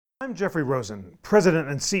I'm Jeffrey Rosen, President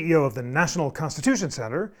and CEO of the National Constitution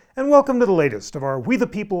Center, and welcome to the latest of our We the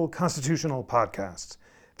People constitutional podcasts.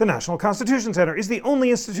 The National Constitution Center is the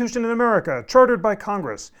only institution in America chartered by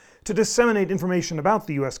Congress to disseminate information about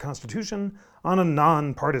the U.S. Constitution on a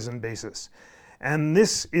non-partisan basis. And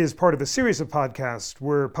this is part of a series of podcasts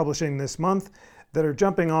we're publishing this month that are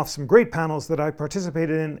jumping off some great panels that I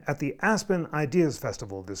participated in at the Aspen Ideas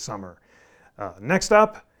Festival this summer. Next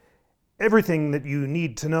up, everything that you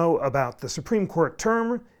need to know about the Supreme Court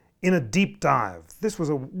term in a deep dive. This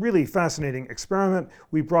was a really fascinating experiment.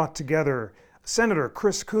 We brought together Senator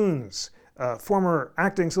Chris Coons, former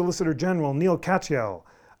Acting Solicitor General Neil Katyal,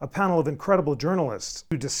 a panel of incredible journalists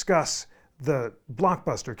to discuss the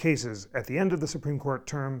blockbuster cases at the end of the Supreme Court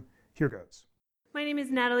term. Here goes. My name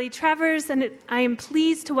is Natalie Travers, and I am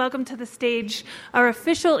pleased to welcome to the stage our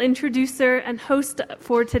official introducer and host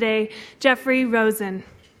for today, Jeffrey Rosen.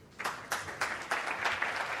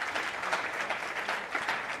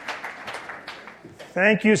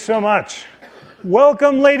 Thank you so much.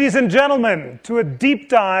 Welcome, ladies and gentlemen, to a deep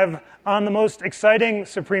dive on the most exciting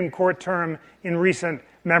Supreme Court term in recent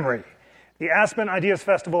memory. The Aspen Ideas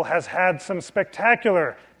Festival has had some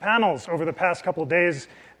spectacular panels over the past couple of days.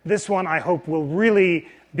 This one, I hope, will really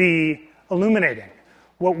be illuminating.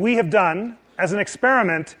 What we have done as an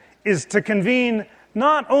experiment is to convene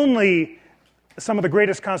not only some of the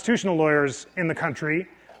greatest constitutional lawyers in the country,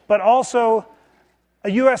 but also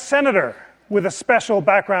a U.S. senator with a special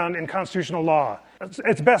background in constitutional law,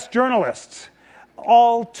 its best journalists,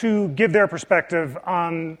 all to give their perspective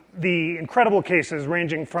on the incredible cases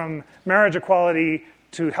ranging from marriage equality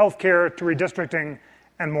to healthcare to redistricting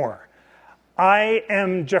and more. I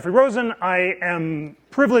am Jeffrey Rosen. I am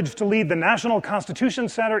privileged to lead the National Constitution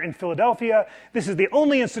Center in Philadelphia. This is the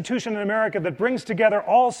only institution in America that brings together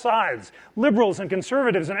all sides, liberals and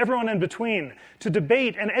conservatives and everyone in between, to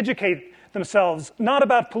debate and educate themselves, not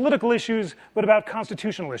about political issues, but about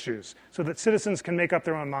constitutional issues, so that citizens can make up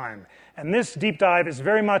their own mind. And this deep dive is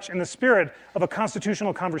very much in the spirit of a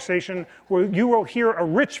constitutional conversation where you will hear a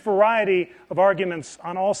rich variety of arguments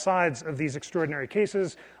on all sides of these extraordinary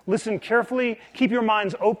cases. Listen carefully, keep your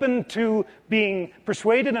minds open to being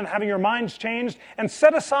persuaded and having your minds changed, and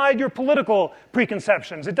set aside your political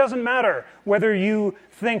preconceptions. It doesn't matter whether you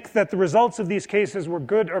think that the results of these cases were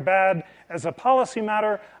good or bad as a policy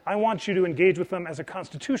matter. I want you to engage with them as a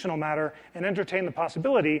constitutional matter and entertain the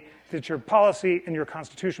possibility that your policy and your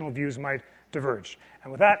constitutional views might diverge.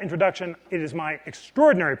 And with that introduction, it is my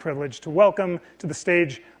extraordinary privilege to welcome to the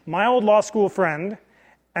stage my old law school friend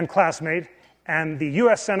and classmate and the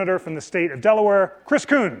U.S. Senator from the state of Delaware, Chris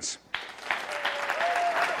Coons.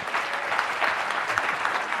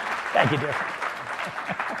 Thank you, Jeff.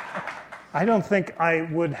 I don't think I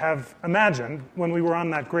would have imagined when we were on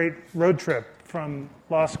that great road trip from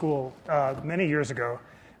law school many years ago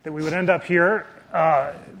that we would end up here,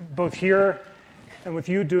 both here and with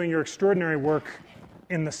you doing your extraordinary work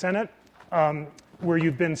in the Senate, where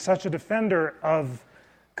you've been such a defender of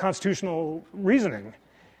constitutional reasoning.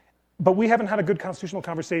 But we haven't had a good constitutional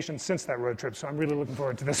conversation since that road trip, so I'm really looking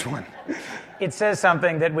forward to this one. It says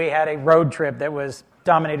something that we had a road trip that was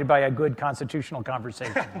dominated by a good constitutional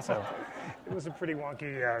conversation. So it was a pretty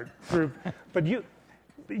wonky group. But you,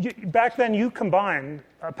 back then, you combined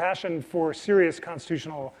a passion for serious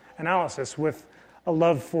constitutional analysis with a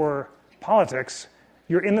love for politics.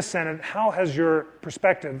 You're in the Senate. How has your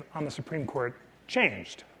perspective on the Supreme Court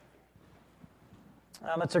changed?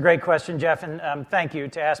 That's a great question, Jeff, and thank you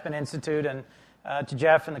to Aspen Institute and to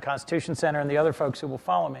Jeff and the Constitution Center and the other folks who will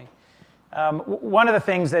follow me. One of the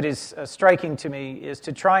things that is striking to me is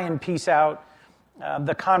to try and piece out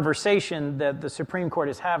the conversation that the Supreme Court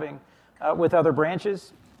is having with other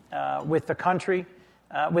branches, with the country,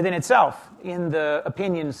 within itself, in the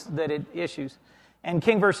opinions that it issues. And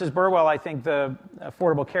King versus Burwell, I think the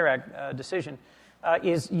Affordable Care Act decision,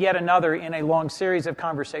 is yet another in a long series of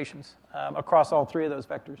conversations across all three of those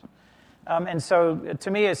vectors. And so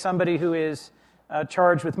to me, as somebody who is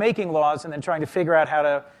charged with making laws and then trying to figure out how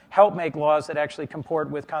to help make laws that actually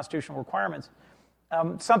comport with constitutional requirements,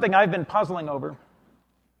 something I've been puzzling over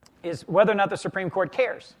is whether or not the Supreme Court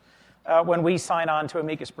cares when we sign on to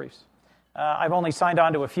amicus briefs. I've only signed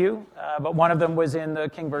on to a few, but one of them was in the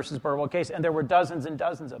King versus Burwell case, and there were dozens and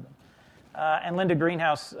dozens of them. And Linda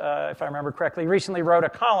Greenhouse, if I remember correctly, recently wrote a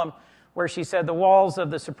column where she said the walls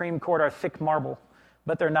of the Supreme Court are thick marble,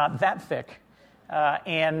 but they're not that thick.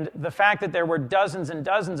 And the fact that there were dozens and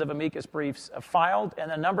dozens of amicus briefs filed,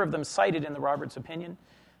 and a number of them cited in the Roberts opinion,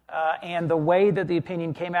 and the way that the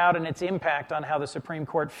opinion came out and its impact on how the Supreme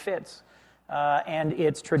Court fits and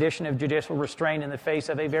its tradition of judicial restraint in the face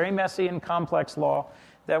of a very messy and complex law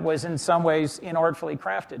that was in some ways inartfully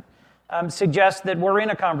crafted, suggests that we're in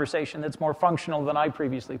a conversation that's more functional than I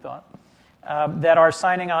previously thought, that our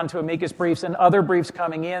signing on to amicus briefs and other briefs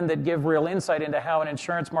coming in that give real insight into how an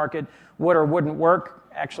insurance market would or wouldn't work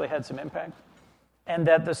actually had some impact, and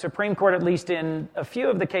that the Supreme Court, at least in a few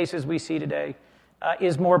of the cases we see today,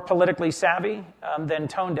 is more politically savvy than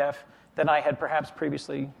tone-deaf than I had perhaps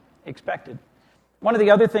previously expected. One of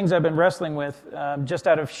the other things I've been wrestling with, just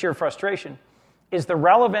out of sheer frustration, is the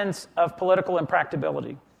relevance of political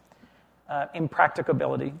impracticability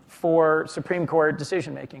for Supreme Court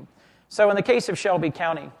decision-making. So in the case of Shelby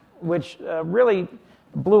County, which really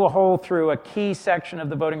blew a hole through a key section of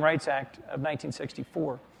the Voting Rights Act of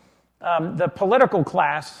 1964, the political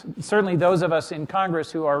class, certainly those of us in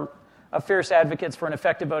Congress who are fierce advocates for an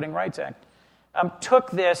effective Voting Rights Act,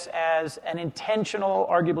 took this as an intentional,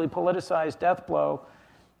 arguably politicized death blow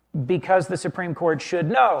because the Supreme Court should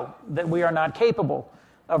know that we are not capable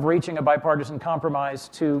of reaching a bipartisan compromise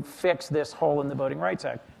to fix this hole in the Voting Rights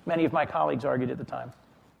Act. Many of my colleagues argued at the time.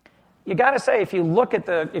 You got to say, if you look at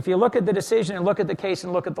the decision and look at the case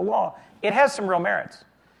and look at the law, it has some real merits.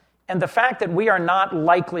 And the fact that we are not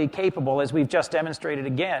likely capable, as we've just demonstrated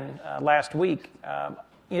again last week,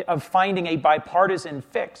 of finding a bipartisan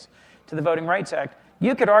fix to the Voting Rights Act,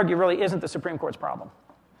 you could argue really isn't the Supreme Court's problem.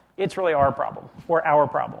 It's really our problem, or our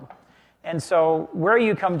problem. And so where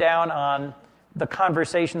you come down on the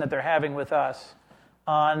conversation that they're having with us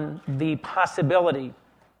on the possibility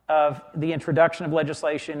of the introduction of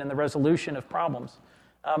legislation and the resolution of problems,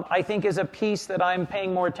 I think is a piece that I'm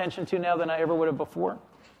paying more attention to now than I ever would have before.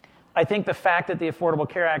 I think the fact that the Affordable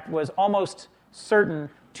Care Act was almost certain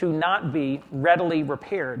to not be readily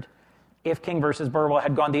repaired if King versus Burwell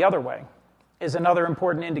had gone the other way is another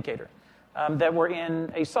important indicator that we're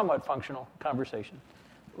in a somewhat functional conversation.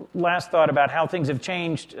 Last thought about how things have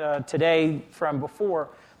changed today from before.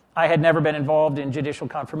 I had never been involved in judicial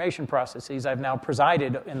confirmation processes. I've now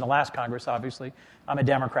presided in the last Congress, obviously. I'm a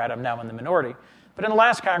Democrat. I'm now in the minority. But in the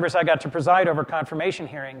last Congress, I got to preside over confirmation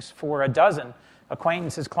hearings for a dozen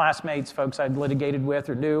acquaintances, classmates, folks I'd litigated with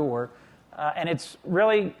or knew, and it's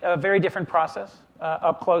really a very different process,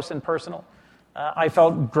 up close and personal. I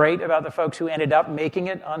felt great about the folks who ended up making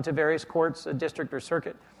it onto various courts, a district or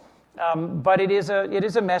circuit. But it is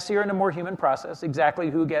a messier and a more human process, exactly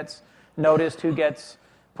who gets noticed, who gets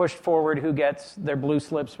pushed forward, who gets their blue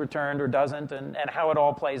slips returned or doesn't, and how it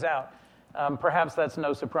all plays out. Perhaps that's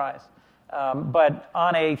no surprise. But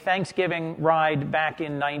on a Thanksgiving ride back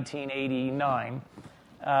in 1989,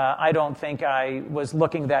 I don't think I was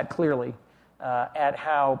looking that clearly at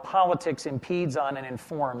how politics impedes on and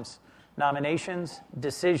informs nominations,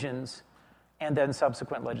 decisions, and then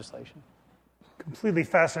subsequent legislation. Completely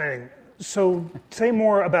fascinating. So say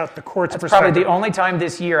more about the court's That's perspective. probably the only time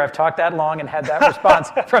this year I've talked that long and had that response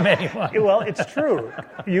from anyone. Well, it's true.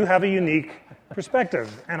 You have a unique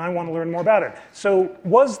perspective, and I want to learn more about it. So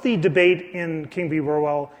was the debate in King v.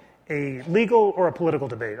 Burwell a legal or a political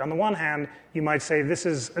debate? On the one hand, you might say this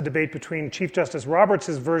is a debate between Chief Justice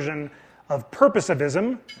Roberts' version of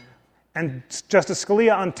purposivism and Justice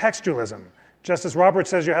Scalia on textualism. Justice Roberts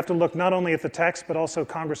says you have to look not only at the text, but also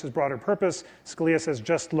Congress's broader purpose. Scalia says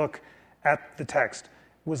just look at the text.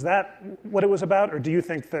 Was that what it was about, or do you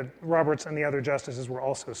think that Roberts and the other justices were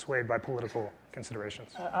also swayed by political considerations?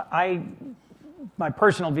 My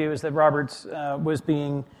personal view is that Roberts was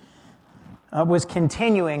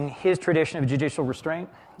continuing his tradition of judicial restraint,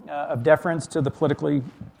 of deference to the politically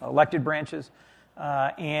elected branches.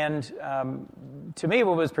 And to me,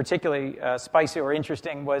 what was particularly spicy or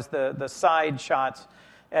interesting was the side shots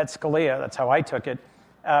at Scalia. That's how I took it.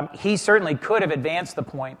 He certainly could have advanced the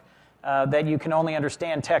point that you can only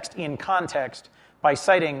understand text in context by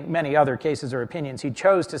citing many other cases or opinions. He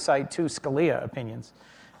chose to cite two Scalia opinions,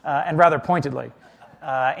 and rather pointedly.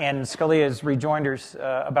 And Scalia's rejoinders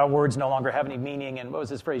about words no longer have any meaning, and what was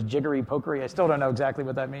his phrase, jiggery-pokery? I still don't know exactly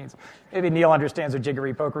what that means. Maybe Neil understands what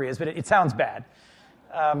jiggery-pokery is, but it sounds bad.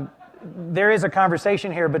 There is a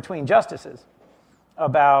conversation here between justices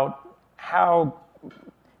about how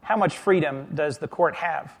much freedom does the court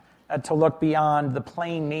have to look beyond the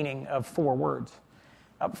plain meaning of four words.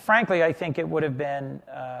 Frankly, I think it would have been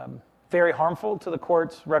very harmful to the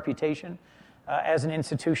court's reputation as an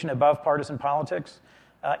institution above partisan politics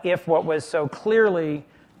if what was so clearly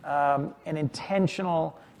an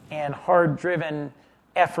intentional and hard-driven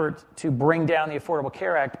effort to bring down the Affordable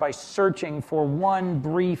Care Act by searching for one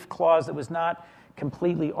brief clause that was not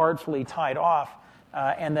completely artfully tied off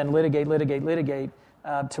and then litigate,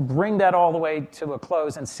 to bring that all the way to a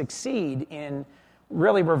close and succeed in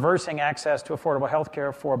really reversing access to affordable health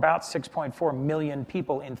care for about 6.4 million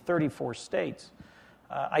people in 34 states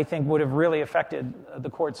I think would have really affected the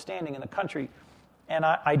court's standing in the country. And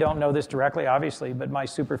I don't know this directly, obviously, but my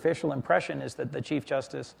superficial impression is that the Chief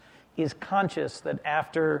Justice is conscious that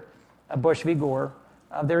after Bush v. Gore,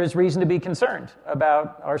 there is reason to be concerned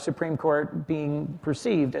about our Supreme Court being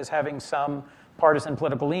perceived as having some partisan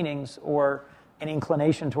political leanings or an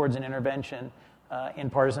inclination towards an intervention in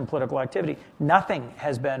partisan political activity. Nothing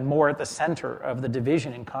has been more at the center of the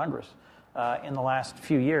division in Congress in the last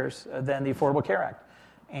few years than the Affordable Care Act.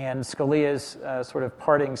 And Scalia's sort of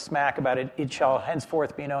parting smack about it shall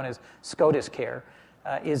henceforth be known as SCOTUS care,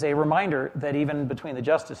 is a reminder that even between the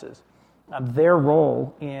justices, their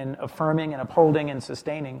role in affirming and upholding and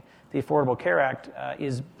sustaining the Affordable Care Act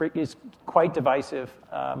is quite divisive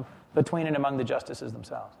between and among the justices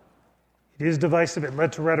themselves. It is divisive. It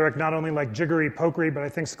led to rhetoric not only like jiggery pokery, but I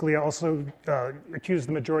think Scalia also accused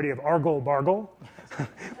the majority of argle bargle. I'm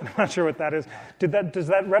not sure what that is. Does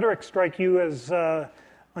that rhetoric strike you as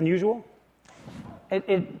unusual?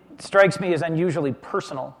 It strikes me as unusually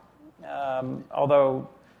personal, although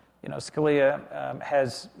Scalia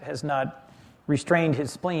has not restrained his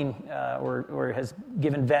spleen or has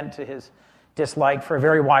given vent to his dislike for a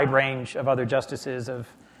very wide range of other justices of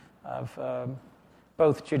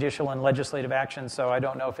both judicial and legislative actions, so I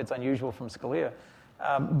don't know if it's unusual from Scalia.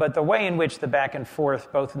 But the way in which the back and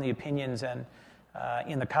forth, both in the opinions and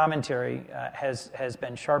in the commentary, has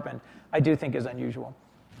been sharpened, I do think is unusual.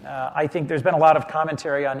 I think there's been a lot of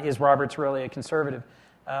commentary on is Roberts really a conservative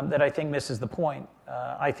that I think misses the point.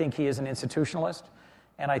 I think he is an institutionalist,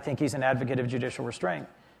 and I think he's an advocate of judicial restraint.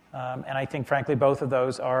 And I think, frankly, both of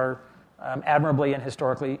those are admirably and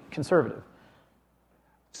historically conservative.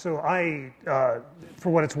 So I, for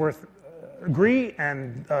what it's worth, agree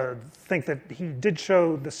and think that he did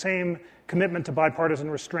show the same commitment to bipartisan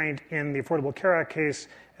restraint in the Affordable Care Act case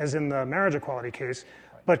as in the marriage equality case.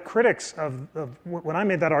 But critics of when I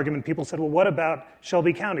made that argument, people said, well, what about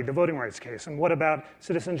Shelby County, the voting rights case? And what about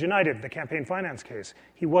Citizens United, the campaign finance case?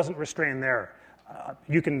 He wasn't restrained there.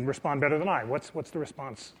 You can respond better than I. What's the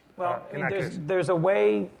response in that case? There's a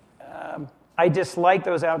way, I dislike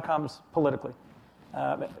those outcomes politically.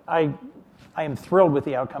 I am thrilled with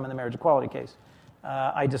the outcome in the marriage equality case.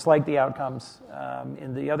 I dislike the outcomes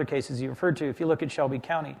in the other cases you referred to. If you look at Shelby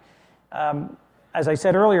County, as I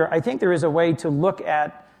said earlier, I think there is a way to look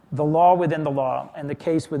at the law within the law and the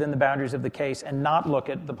case within the boundaries of the case and not look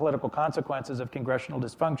at the political consequences of congressional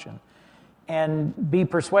dysfunction and be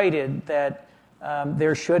persuaded that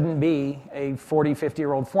there shouldn't be a 40,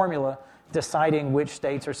 50-year-old formula deciding which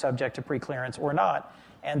states are subject to preclearance or not,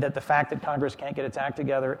 and that the fact that Congress can't get its act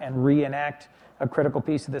together and reenact a critical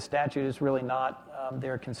piece of this statute is really not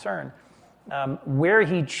their concern. Where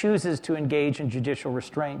he chooses to engage in judicial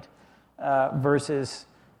restraint versus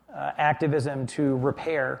activism to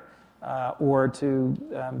repair or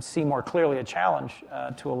to see more clearly a challenge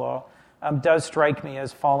to a law does strike me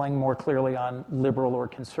as falling more clearly on liberal or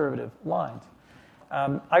conservative lines.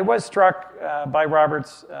 I was struck by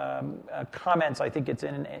Roberts' comments, I think it's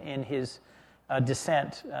in his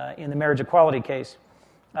dissent in the marriage equality case,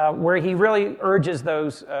 where he really urges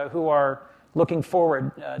those who are looking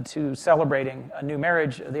forward to celebrating a new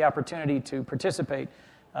marriage the opportunity to participate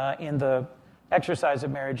in the exercise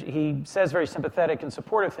of marriage. He says very sympathetic and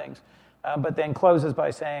supportive things, but then closes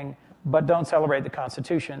by saying, but don't celebrate the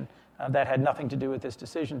Constitution. That had nothing to do with this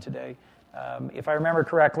decision today. If I remember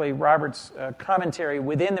correctly, Roberts' commentary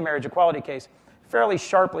within the marriage equality case fairly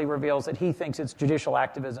sharply reveals that he thinks it's judicial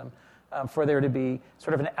activism for there to be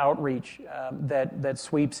sort of an outreach that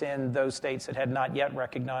sweeps in those states that had not yet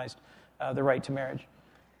recognized the right to marriage.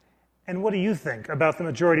 And what do you think about the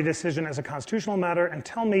majority decision as a constitutional matter? And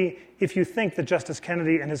tell me if you think that Justice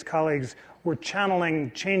Kennedy and his colleagues were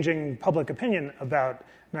channeling changing public opinion about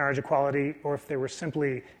marriage equality, or if they were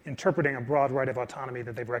simply interpreting a broad right of autonomy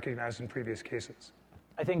that they've recognized in previous cases.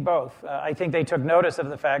 I think both. I think they took notice of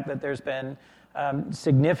the fact that there's been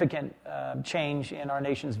significant change in our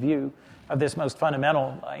nation's view of this most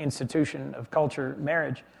fundamental institution of culture,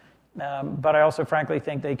 marriage. But I also, frankly,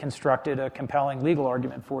 think they constructed a compelling legal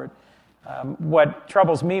argument for it. What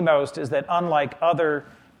troubles me most is that unlike other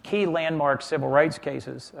key landmark civil rights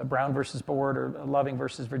cases, Brown versus Board or Loving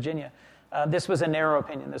versus Virginia, this was a narrow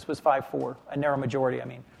opinion. This was 5-4, a narrow majority,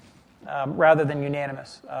 rather than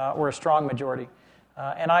unanimous or a strong majority.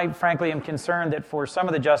 And I, frankly, am concerned that for some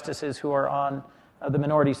of the justices who are on the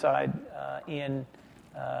minority side in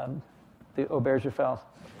the Obergefell,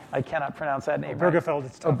 I cannot pronounce that name. Obergefell,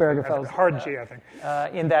 it's tough. Obergefell. Hard G, I think.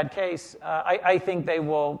 In that case, I think they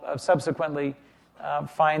will subsequently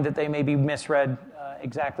find that they may be misread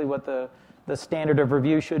exactly what the standard of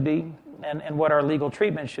review should be and what our legal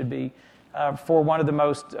treatment should be. for one of the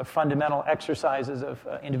most fundamental exercises of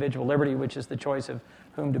individual liberty, which is the choice of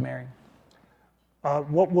whom to marry.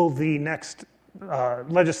 What will the next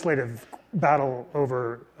legislative battle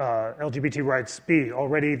over LGBT rights be?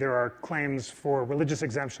 Already there are claims for religious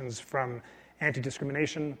exemptions from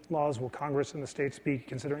anti-discrimination laws. Will Congress and the states be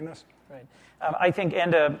considering this? Right. I think,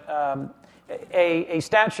 and a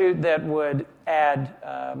statute that would add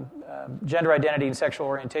gender identity and sexual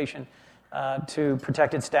orientation to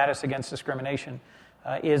protected status against discrimination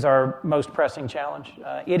is our most pressing challenge.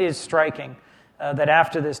 It is striking that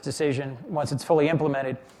after this decision, once it's fully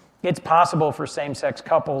implemented, it's possible for same-sex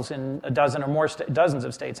couples in a dozen or more, dozens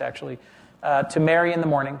of states actually, to marry in the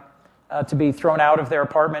morning, to be thrown out of their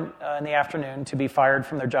apartment in the afternoon, to be fired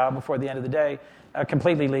from their job before the end of the day,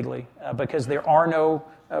 completely legally, because there are no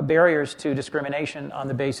barriers to discrimination on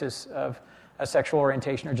the basis of a sexual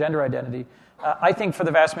orientation or gender identity. I think for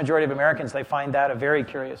the vast majority of Americans, they find that a very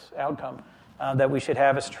curious outcome, that we should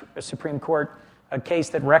have a Supreme Court case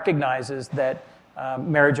that recognizes that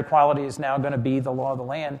marriage equality is now going to be the law of the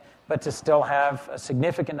land, but to still have a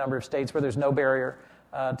significant number of states where there's no barrier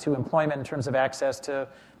to employment in terms of access to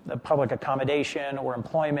the public accommodation or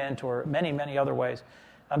employment or many, many other ways.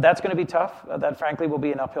 That's going to be tough. That, frankly, will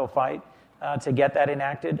be an uphill fight to get that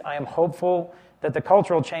enacted. I am hopeful that the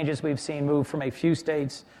cultural changes we've seen move from a few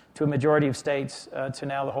states to a majority of states to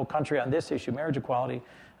now the whole country on this issue, marriage equality,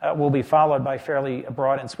 will be followed by fairly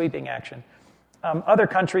broad and sweeping action. Other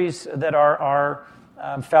countries that are our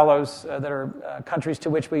fellows, that are countries to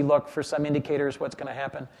which we look for some indicators what's going to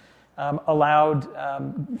happen, allowed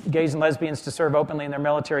gays and lesbians to serve openly in their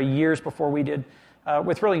military years before we did,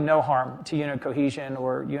 with really no harm to unit cohesion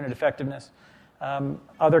or unit effectiveness.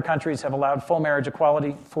 Other countries have allowed full marriage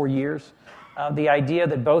equality for years. The idea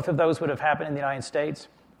that both of those would have happened in the United States,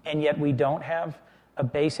 and yet we don't have a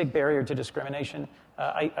basic barrier to discrimination,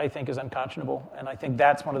 I think is unconscionable. And I think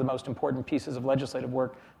that's one of the most important pieces of legislative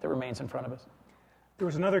work that remains in front of us. There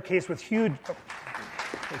was another case with huge...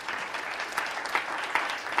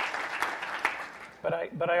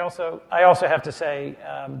 But I also have to say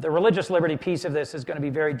the religious liberty piece of this is going to be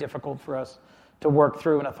very difficult for us to work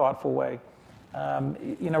through in a thoughtful way.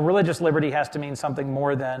 Religious liberty has to mean something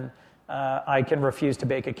more than I can refuse to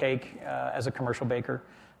bake a cake as a commercial baker.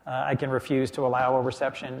 I can refuse to allow a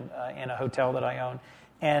reception in a hotel that I own.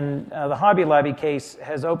 And the Hobby Lobby case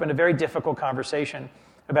has opened a very difficult conversation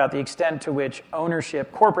about the extent to which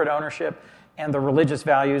ownership, corporate ownership, and the religious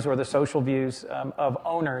values or the social views of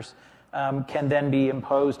owners can then be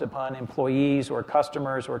imposed upon employees or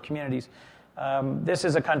customers or communities. This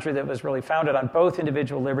is a country that was really founded on both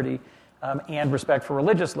individual liberty and respect for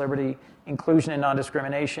religious liberty, inclusion and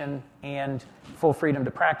non-discrimination, and full freedom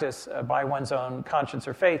to practice by one's own conscience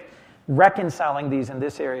or faith. Reconciling these in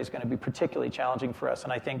this area is going to be particularly challenging for us,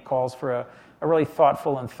 and I think calls for a really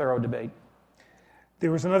thoughtful and thorough debate.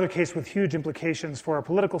 There was another case with huge implications for our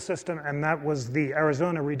political system, and that was the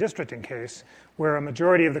Arizona redistricting case, where a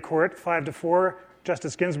majority of the court, 5-4,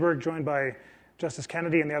 Justice Ginsburg, joined by Justice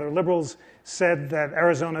Kennedy and the other liberals, said that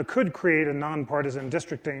Arizona could create a nonpartisan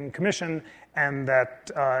districting commission and that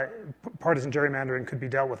partisan gerrymandering could be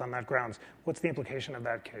dealt with on that grounds. What's the implication of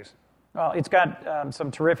that case? Well, it's got some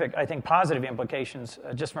terrific, I think, positive implications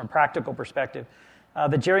just from a practical perspective.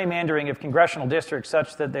 The gerrymandering of congressional districts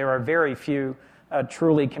such that there are very few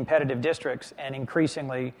truly competitive districts, and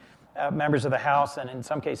increasingly members of the House and in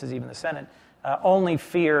some cases even the Senate only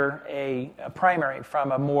fear a primary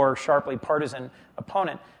from a more sharply partisan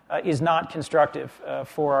opponent is not constructive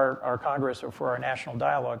for our Congress or for our national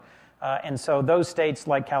dialogue. And so those states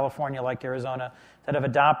like California, like Arizona, that have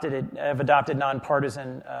adopted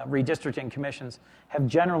nonpartisan redistricting commissions have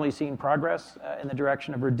generally seen progress in the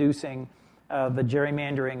direction of reducing the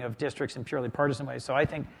gerrymandering of districts in purely partisan ways. So I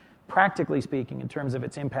think, practically speaking, in terms of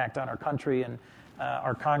its impact on our country and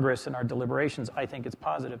our Congress and our deliberations, I think it's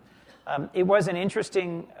positive. It was an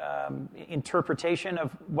interesting interpretation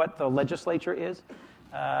of what the legislature is,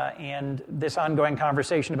 and this ongoing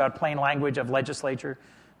conversation about plain language of legislature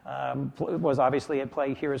was obviously at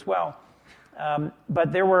play here as well.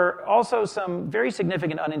 But there were also some very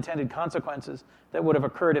significant unintended consequences that would have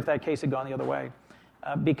occurred if that case had gone the other way.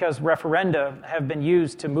 Because referenda have been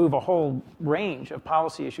used to move a whole range of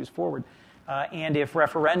policy issues forward. And if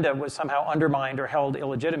referenda was somehow undermined or held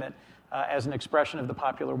illegitimate as an expression of the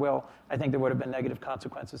popular will, I think there would have been negative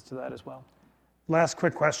consequences to that as well. Last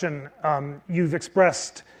quick question. You've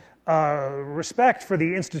expressed respect for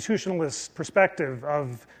the institutionalist perspective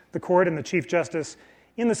of the court and the Chief Justice.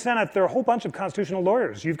 In the Senate, there are a whole bunch of constitutional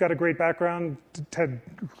lawyers. You've got a great background, Ted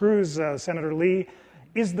Cruz, Senator Lee.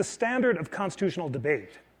 Is the standard of constitutional debate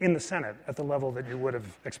in the Senate at the level that you would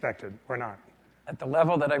have expected, or not? At the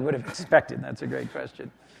level that I would have expected? That's a great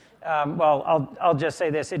question. Well, I'll just say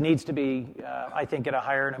this. It needs to be, I think, at a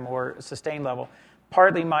higher and a more sustained level.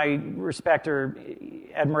 Partly my respect or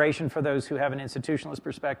admiration for those who have an institutionalist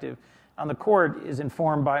perspective on the court is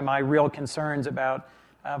informed by my real concerns about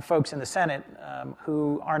folks in the Senate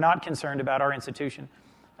who are not concerned about our institution.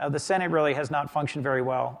 The Senate really has not functioned very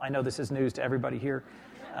well. I know this is news to everybody here.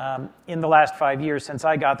 In the last 5 years since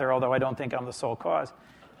I got there, although I don't think I'm the sole cause.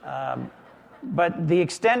 But the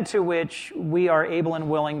extent to which we are able and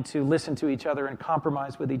willing to listen to each other and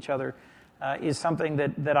compromise with each other is something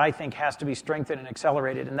that I think has to be strengthened and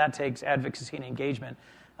accelerated, and that takes advocacy and engagement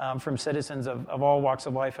from citizens of all walks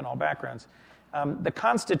of life and all backgrounds. The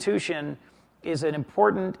Constitution is a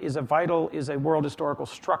world historical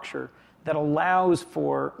structure that allows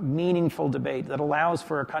for meaningful debate, that allows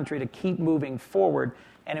for a country to keep moving forward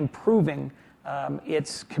and improving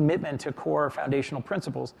its commitment to core foundational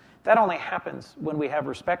principles. That only happens when we have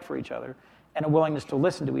respect for each other and a willingness to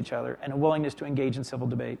listen to each other and a willingness to engage in civil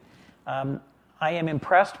debate. I am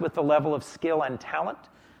impressed with the level of skill and talent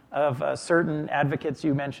of certain advocates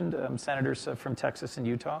you mentioned, senators from Texas and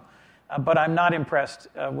Utah, but I'm not impressed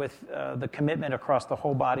with the commitment across the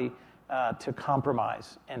whole body to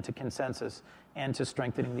compromise and to consensus and to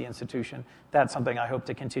strengthening the institution. That's something I hope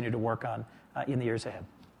to continue to work on in the years ahead.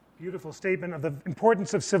 Beautiful statement of the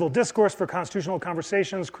importance of civil discourse for constitutional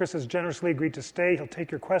conversations. Chris has generously agreed to stay. He'll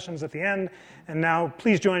take your questions at the end. And now,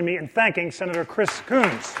 please join me in thanking Senator Chris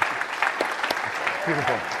Coons.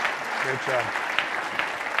 Beautiful. Great job.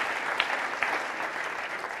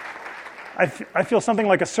 I feel something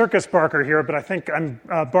like a circus barker here, but I think I'm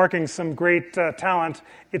barking some great talent.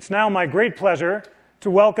 It's now my great pleasure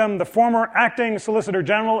to welcome the former acting Solicitor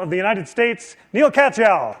General of the United States, Neal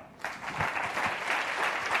Katyal.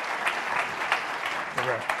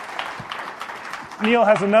 Neal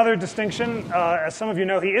has another distinction. As some of you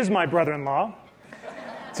know, he is my brother-in-law.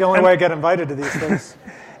 It's the only way I get invited to these things.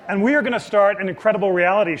 And we are going to start an incredible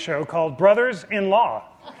reality show called Brothers-in-Law.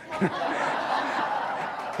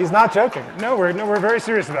 He's not joking. No, we're very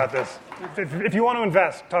serious about this. If you want to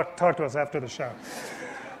invest, talk to us after the show.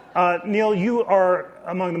 Neal, you are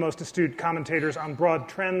among the most astute commentators on broad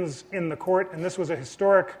trends in the court, and this was a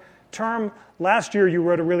historic term. Last year, you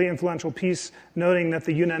wrote a really influential piece noting that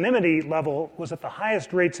the unanimity level was at the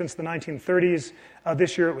highest rate since the 1930s.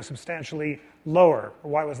 This year, it was substantially lower.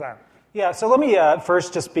 Why was that? Yeah, so let me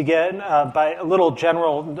first just begin by a little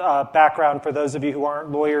general background for those of you who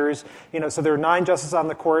aren't lawyers. So there are 9 justices on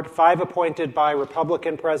the court, 5 appointed by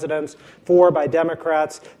Republican presidents, 4 by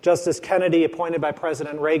Democrats. Justice Kennedy, appointed by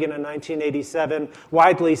President Reagan in 1987,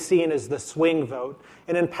 widely seen as the swing vote.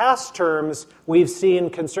 And in past terms, we've seen,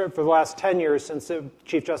 for the last 10 years since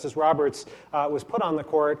Chief Justice Roberts was put on the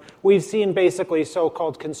court, we've seen basically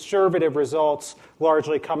so-called conservative results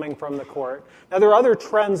largely coming from the court. Now, there are other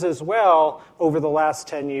trends as well over the last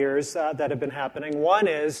 10 years that have been happening. One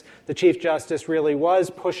is the Chief Justice really was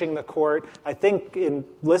pushing the court, I think in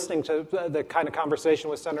listening to the kind of conversation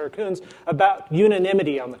with Senator Coons, about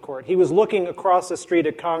unanimity on the court. He was looking across the street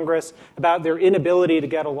at Congress about their inability to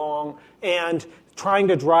get along and trying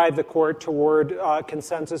to drive the court toward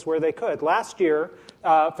consensus where they could. Last year,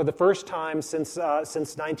 for the first time since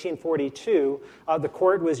 1942, the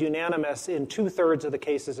court was unanimous in 2/3 of the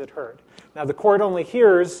cases it heard. Now, the court only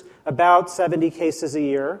hears about 70 cases a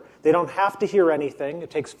year. They don't have to hear anything. It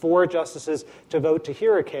takes 4 justices to vote to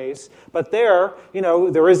hear a case. But there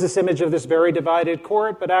is this image of this very divided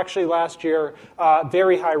court, but actually last year,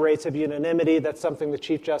 very high rates of unanimity. That's something the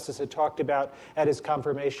Chief Justice had talked about at his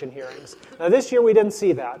confirmation hearings. Now, this year we didn't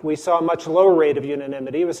see that. We saw a much lower rate of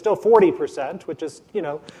unanimity. It was still 40%, which is,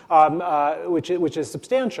 which is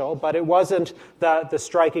substantial, but it wasn't the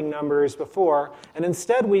striking numbers before. And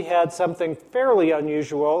instead, we had something fairly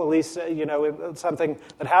unusual, at least, something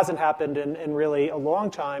that hasn't happened in really a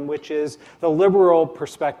long time, which is the liberal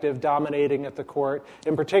perspective dominating at the court.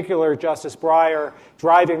 In particular, Justice Breyer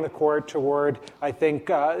driving the court toward, I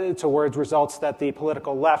think, towards results that the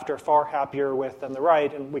political left are far happier with than the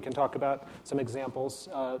right, and we can talk about some examples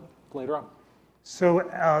later on. So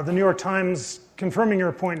the New York Times, confirming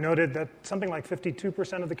your point, noted that something like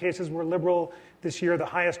 52% of the cases were liberal this year, the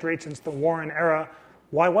highest rate since the Warren era.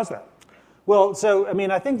 Why was that? Well,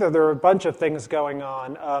 I think that there are a bunch of things going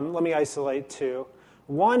on. Let me isolate 2.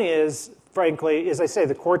 One is, frankly, as I say,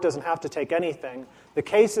 the court doesn't have to take anything. The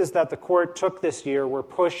cases that the court took this year were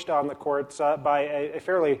pushed on the courts by a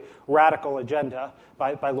fairly radical agenda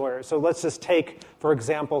by lawyers. So let's just take, for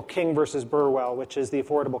example, King versus Burwell, which is the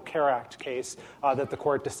Affordable Care Act case that the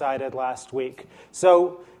court decided last week.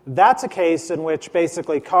 So That's a case in which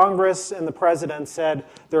basically Congress and the president said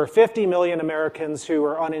there are 50 million Americans who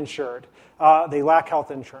are uninsured. They lack health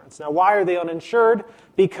insurance. Now, why are they uninsured?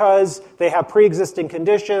 Because they have pre-existing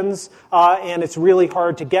conditions, and it's really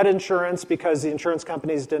hard to get insurance because the insurance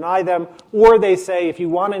companies deny them. Or they say if you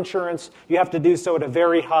want insurance, you have to do so at a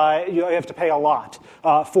very high, you have to pay a lot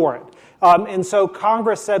for it. And so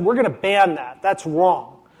Congress said, we're going to ban that. That's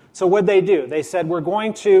wrong. So what did they do? They said, we're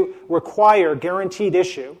going to require guaranteed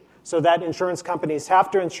issue so that insurance companies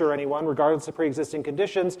have to insure anyone, regardless of pre-existing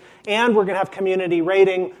conditions, and we're going to have community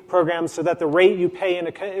rating programs so that the rate you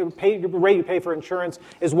pay for insurance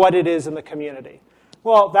is what it is in the community.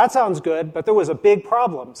 Well, that sounds good, but there was a big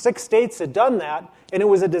problem. 6 states had done that, and it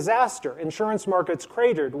was a disaster. Insurance markets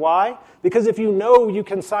cratered. Why? Because if you know you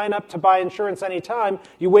can sign up to buy insurance anytime,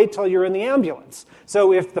 you wait till you're in the ambulance.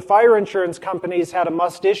 So if the fire insurance companies had a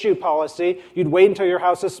must-issue policy, you'd wait until your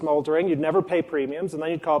house is smoldering, you'd never pay premiums, and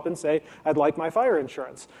then you'd call up and say, I'd like my fire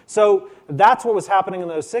insurance. So that's what was happening in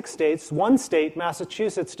those 6 states. One state,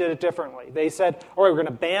 Massachusetts, did it differently. They said, all right, we're going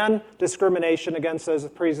to ban discrimination against those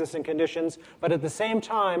with pre-existing conditions, but at the same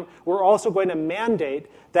time, we're also going to mandate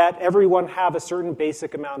that everyone have a certain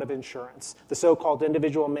basic amount of insurance, the so-called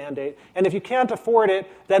individual mandate. And if you can't afford it,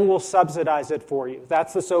 then we'll subsidize it for you.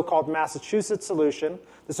 That's the so-called Massachusetts solution.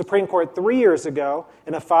 The Supreme Court 3 years ago,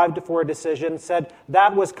 in a 5-4 decision, said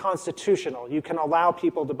that was constitutional. You can allow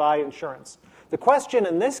people to buy insurance. The question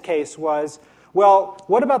in this case was, well,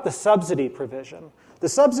 what about the subsidy provision? The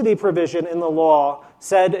subsidy provision in the law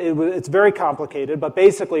said it's very complicated, but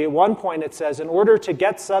basically at one point it says in order to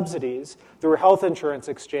get subsidies through a health insurance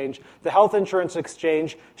exchange, the health insurance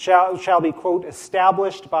exchange shall be, quote,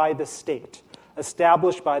 established by the state.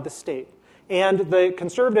 Established by the state. And the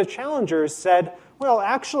conservative challengers said, well,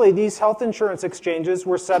 actually these health insurance exchanges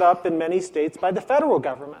were set up in many states by the federal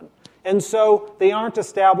government, and so they aren't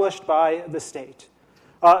established by the state.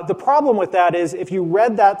 The problem with that is if you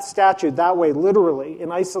read that statute that way, literally,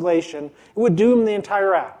 in isolation, it would doom the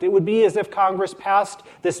entire act. It would be as if Congress passed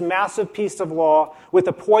this massive piece of law with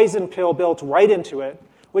a poison pill built right into it,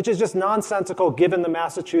 which is just nonsensical given the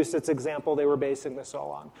Massachusetts example they were basing this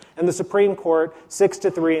all on. And the Supreme Court,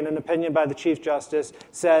 6-3 in an opinion by the Chief Justice,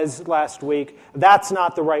 says last week, that's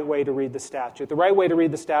not the right way to read the statute. The right way to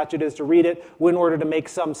read the statute is to read it in order to make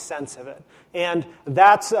some sense of it. And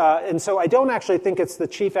and so I don't actually think it's the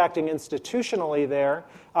chief acting institutionally there.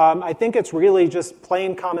 I think it's really just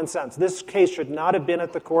plain common sense. This case should not have been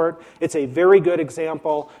at the court. It's a very good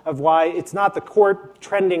example of why it's not the court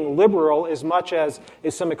trending liberal as much as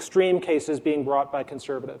is some extreme cases being brought by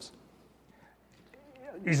conservatives.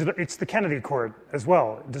 It's the Kennedy court as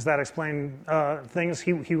well. Does that explain things?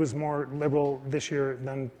 He was more liberal this year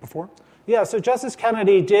than before? Yeah, so Justice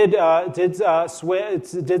Kennedy did side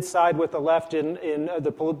with the left in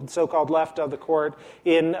the so-called left of the court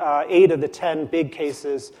in 8 of the 10 big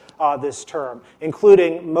cases this term,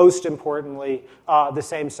 including, most importantly, the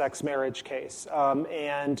same-sex marriage case.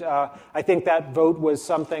 And I think that vote was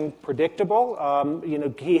something predictable.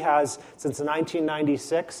 He has, since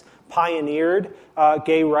 1996, pioneered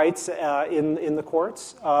gay rights in the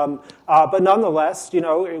courts. But nonetheless,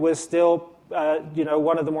 it was still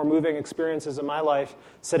one of the more moving experiences of my life,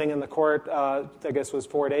 sitting in the court, I guess was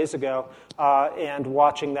 4 days ago, and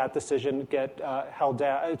watching that decision get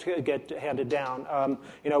handed down.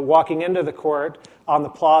 Walking into the court on the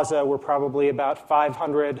plaza were probably about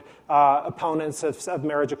 500 opponents of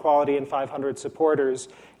marriage equality and 500 supporters.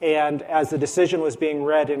 And as the decision was being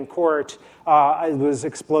read in court, it was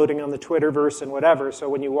exploding on the Twitterverse and whatever. So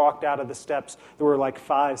when you walked out of the steps, there were like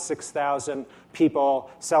 5,000-6,000 people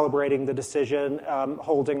celebrating the decision,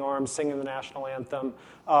 holding arms, singing the national anthem.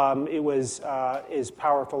 It was as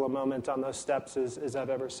powerful a moment on those steps as I've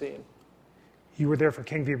ever seen. You were there for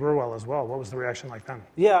King v. Burwell as well. What was the reaction like then?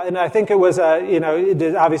 Yeah, and I think it was,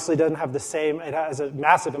 it obviously doesn't have the same, it has a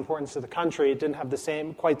massive importance to the country. It didn't have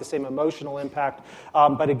quite the same emotional impact.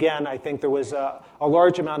 But again, I think there was a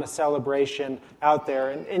large amount of celebration out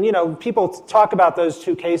there. And people talk about those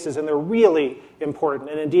two cases, and they're really important.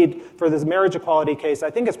 And indeed, for this marriage equality case, I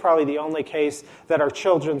think it's probably the only case that our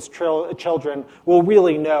children's children will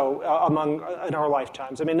really know in our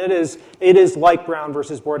lifetimes. I mean, it is like Brown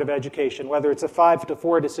versus Board of Education. Whether it's a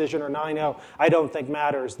 5-4 decision or 9-0, I don't think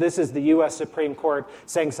matters. This is the U.S. Supreme Court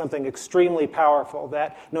saying something extremely powerful,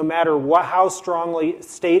 that no matter how strongly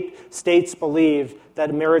states believe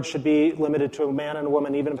that marriage should be limited to a man and a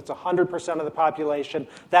woman, even if it's 100% of the population.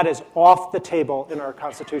 That is off the table in our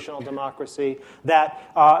constitutional democracy. That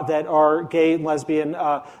our gay and lesbian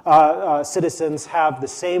citizens have the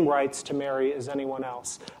same rights to marry as anyone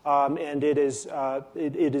else. And it is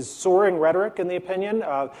soaring rhetoric, in the opinion.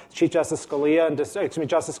 Chief Justice Scalia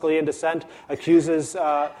in dissent accuses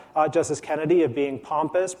Justice Kennedy of being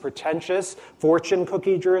pompous, pretentious, fortune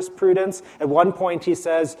cookie jurisprudence. At one point, he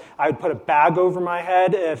says, "I would put a bag over my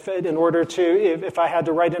head if I had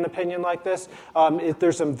to write an opinion like this."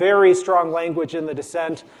 There's some very strong language in the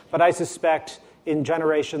dissent, but I suspect in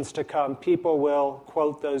generations to come, people will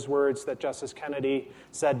quote those words that Justice Kennedy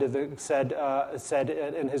said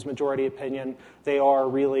in his majority opinion. They are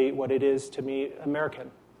really what it is to me, American.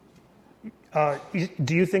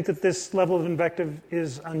 Do you think that this level of invective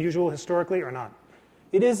is unusual historically or not?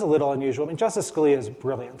 It is a little unusual. I mean, Justice Scalia is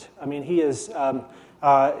brilliant. I mean, he is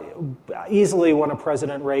easily one of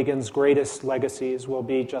President Reagan's greatest legacies will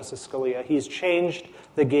be Justice Scalia. He's changed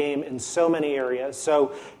the game in so many areas.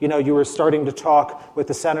 So, you were starting to talk with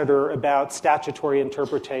the senator about statutory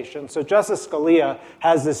interpretation. So Justice Scalia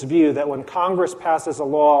has this view that when Congress passes a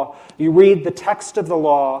law, you read the text of the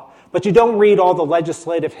law, but you don't read all the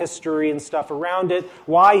legislative history and stuff around it.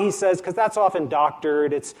 Why, he says, because that's often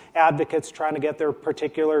doctored. It's advocates trying to get their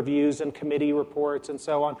particular views and committee reports and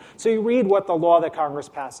so on. So you read what the law that Congress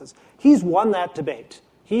passes. He's won that debate.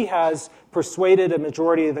 He has persuaded a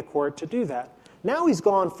majority of the court to do that. Now he's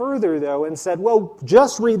gone further, though, and said, well,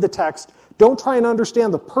 just read the text. Don't try and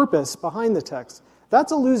understand the purpose behind the text.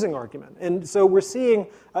 That's a losing argument. And so we're seeing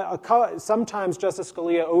sometimes Justice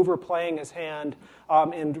Scalia overplaying his hand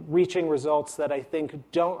and reaching results that I think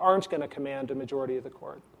aren't going to command a majority of the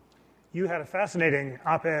court. You had a fascinating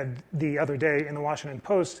op-ed the other day in the Washington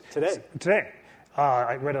Post. Today.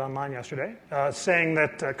 I read it online yesterday, saying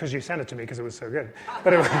that, because you sent it to me because it was so good.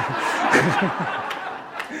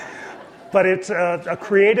 But it's a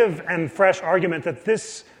creative and fresh argument that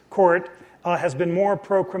this court has been more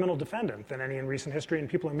pro-criminal defendant than any in recent history, and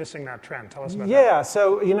people are missing that trend. Tell us about that. Yeah,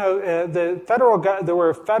 so, there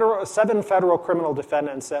were 7 federal criminal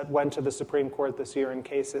defendants that went to the Supreme Court this year in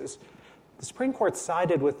cases. The Supreme Court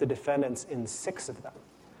sided with the defendants in 6 of them.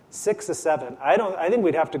 6 of 7. I think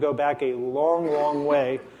we'd have to go back a long, long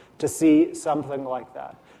way to see something like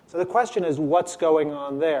that. So the question is, what's going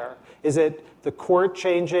on there? Is it the court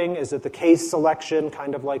changing? Is it the case selection,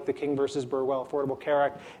 kind of like the King versus Burwell Affordable Care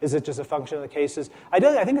Act? Is it just a function of the cases? I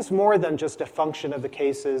think it's more than just a function of the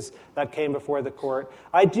cases that came before the court.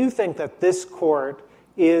 I do think that this court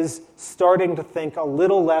is starting to think a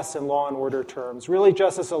little less in law and order terms. Really,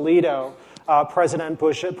 Justice Alito, President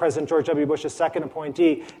George W. Bush's second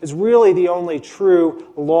appointee, is really the only true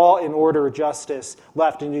law and order justice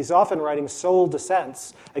left, and he's often writing sole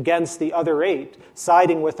dissents against the other 8,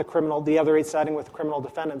 siding with the criminal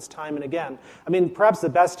defendants time and again. I mean, perhaps the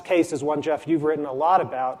best case is one, Jeff, you've written a lot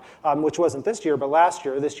about, which wasn't this year, but last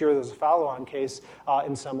year. This year there was a follow-on case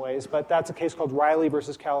in some ways, but that's a case called Riley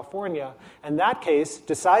versus California, and that case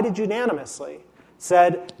decided unanimously,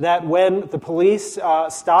 said that when the police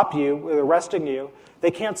stop you, arresting you,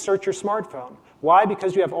 they can't search your smartphone. Why?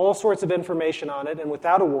 Because you have all sorts of information on it, and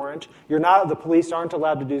without a warrant, the police aren't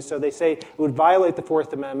allowed to do so. They say it would violate the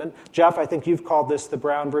Fourth Amendment. Jeff, I think you've called this the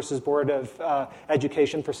Brown versus Board of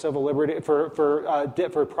Education for Civil Liberty,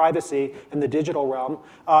 for privacy in the digital realm.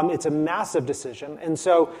 It's a massive decision, and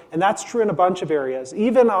that's true in a bunch of areas.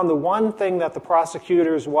 Even on the one thing that the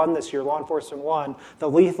prosecutors won this year, law enforcement won, the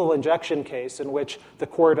lethal injection case, in which the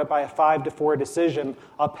court, by a 5-4 decision,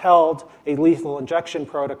 upheld a lethal injection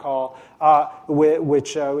protocol,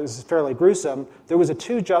 which was fairly gruesome. There was a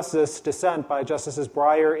 2-justice dissent by Justices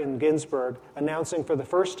Breyer and Ginsburg announcing for the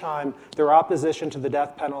first time their opposition to the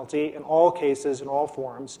death penalty in all cases, in all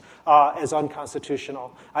forms, as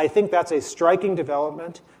unconstitutional. I think that's a striking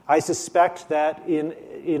development. I suspect that in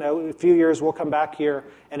a few years we'll come back here,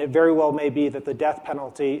 and it very well may be that the death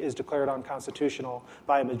penalty is declared unconstitutional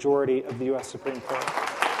by a majority of the U.S. Supreme Court.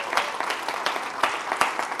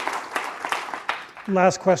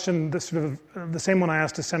 Last question, the same one I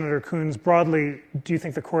asked to Senator Coons. Broadly, do you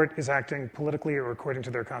think the court is acting politically or according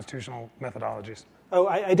to their constitutional methodologies? Oh,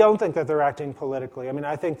 I don't think that they're acting politically. I mean,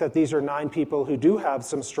 I think that these are 9 people who do have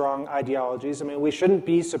some strong ideologies. I mean, we shouldn't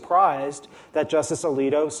be surprised that Justice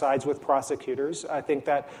Alito sides with prosecutors. I think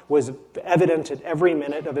that was evident at every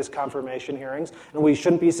minute of his confirmation hearings. And we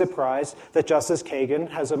shouldn't be surprised that Justice Kagan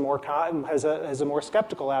has a more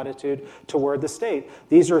skeptical attitude toward the state.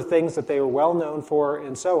 These are things that they are well known for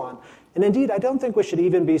and so on. And indeed, I don't think we should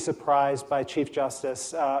even be surprised by Chief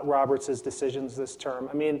Justice Roberts' decisions this term.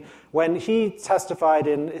 I mean, when he testified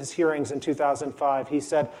in his hearings in 2005, he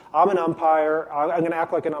said, I'm an umpire, I'm going to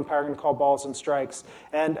act like an umpire, I'm going to call balls and strikes.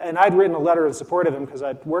 And I'd written a letter in support of him because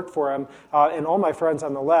I'd worked for him, and all my friends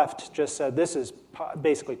on the left just said, this is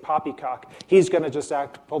basically poppycock. He's going to just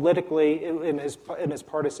act politically in his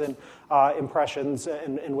partisan impressions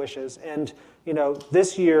and wishes. And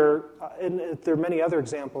this year, and there are many other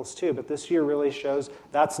examples too, but this year really shows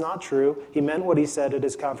that's not true. He meant what he said at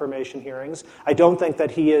his confirmation hearings. I don't think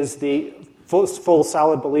that he is the full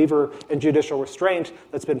solid believer in judicial restraint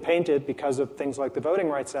that's been painted because of things like the Voting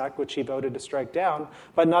Rights Act, which he voted to strike down.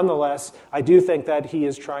 But nonetheless, I do think that he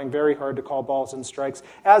is trying very hard to call balls and strikes,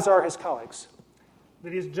 as are his colleagues.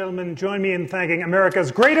 Ladies and gentlemen, join me in thanking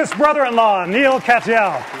America's greatest brother-in-law, Neil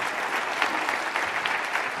Katyal.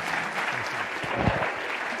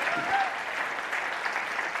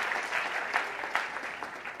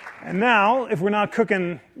 And now, if we're not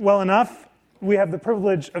cooking well enough, we have the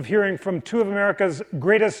privilege of hearing from two of America's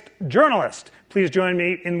greatest journalists. Please join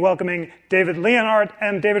me in welcoming David Leonhardt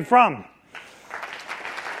and David Frum.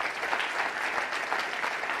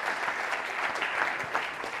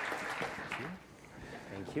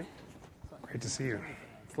 Thank you. Great to see you.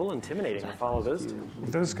 It's a little intimidating to follow those two.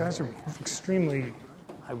 Those guys are extremely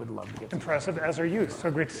impressive, as are you.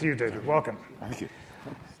 So great to see you, David. Welcome. Thank you.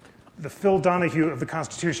 The Phil Donahue of the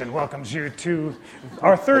Constitution welcomes you to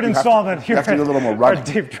our third installment here you have to do a little more our running.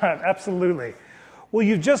 Deep Dive. Absolutely. Well,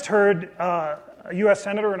 you've just heard a U.S.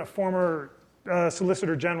 Senator and a former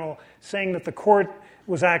Solicitor General saying that the court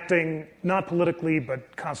was acting not politically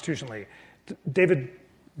but constitutionally. David,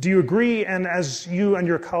 do you agree? And as you and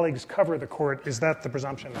your colleagues cover the court, is that the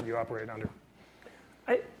presumption that you operate under?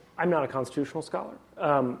 I'm not a constitutional scholar.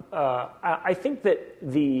 I think that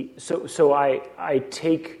I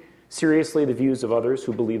take seriously the views of others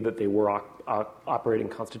who believe that they were operating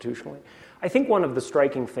constitutionally. I think one of the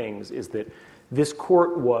striking things is that this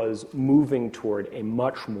court was moving toward being a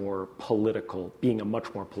much more political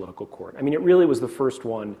court. I mean, it really was the first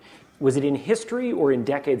one. Was it in history or in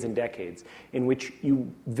decades and decades in which you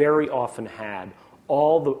very often had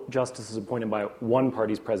all the justices appointed by one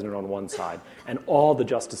party's president on one side and all the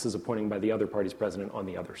justices appointed by the other party's president on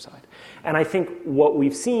the other side? And I think what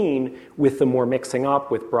we've seen with the more mixing up,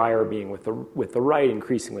 with Breyer being with the right,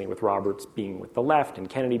 increasingly with Roberts being with the left and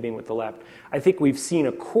Kennedy being with the left, I think we've seen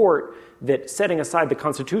a court that, setting aside the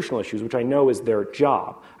constitutional issues, which I know is their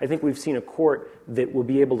job, I think we've seen a court that will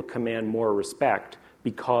be able to command more respect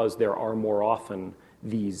because there are more often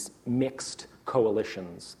these mixed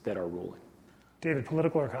coalitions that are ruling. David,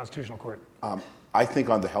 political or constitutional court? I think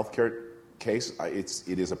on the healthcare case,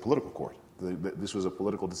 it is a political court. This was a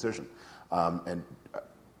political decision. And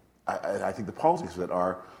I think the politics of it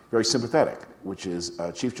are very sympathetic, which is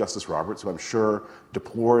Chief Justice Roberts, who I'm sure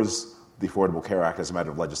deplores the Affordable Care Act as a matter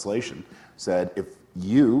of legislation, said, if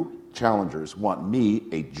you, challengers, want me,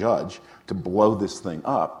 a judge, to blow this thing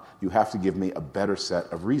up, you have to give me a better set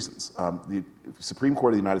of reasons. The Supreme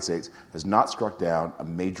Court of the United States has not struck down a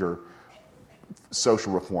major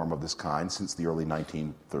social reform of this kind since the early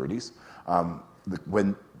 1930s.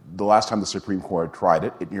 When the last time the Supreme Court tried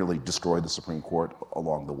it, it nearly destroyed the Supreme Court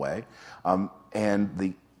along the way. And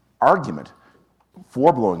the argument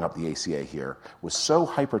for blowing up the ACA here was so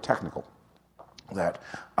hyper-technical that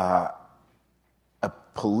a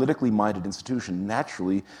politically minded institution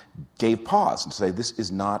naturally gave pause and say, this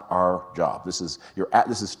is not our job. This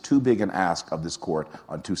is too big an ask of this court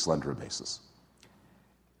on too slender a basis.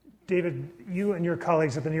 David, you and your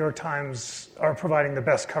colleagues at the New York Times are providing the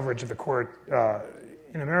best coverage of the court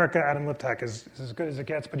in America. Adam Liptak is as good as it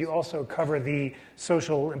gets, but you also cover the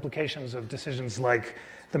social implications of decisions like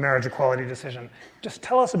the marriage equality decision. Just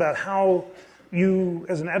tell us about how you,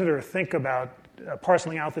 as an editor, think about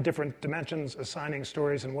parceling out the different dimensions, assigning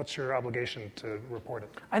stories, and what's your obligation to report it?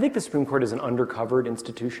 I think the Supreme Court is an undercovered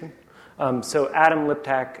institution. So Adam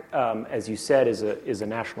Liptak, as you said, is a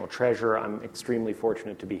national treasure. I'm extremely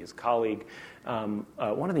fortunate to be his colleague.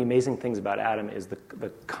 One of the amazing things about Adam is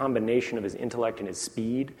the combination of his intellect and his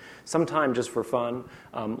speed. Sometime, just for fun,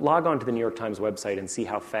 log on to the New York Times website and see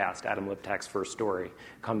how fast Adam Liptak's first story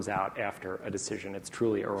comes out after a decision. It's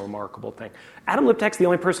truly a remarkable thing. Adam Liptak's the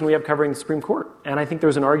only person we have covering the Supreme Court, and I think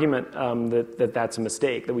there's an argument that that's a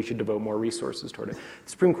mistake, that we should devote more resources toward it.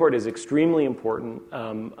 The Supreme Court is extremely important.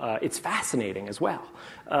 It's fascinating as well.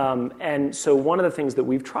 And so one of the things that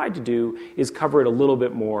we've tried to do is cover it a little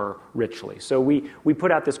bit more richly. So we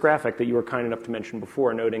put out this graphic that you were kind enough to mention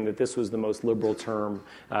before, noting that this was the most liberal term,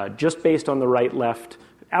 just based on the right-left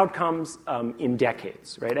outcomes in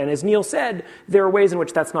decades, right? And as Neil said, there are ways in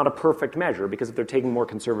which that's not a perfect measure because if they're taking more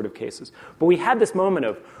conservative cases. But we had this moment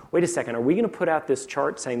of, wait a second, are we going to put out this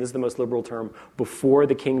chart saying this is the most liberal term before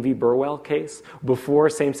the King v. Burwell case, before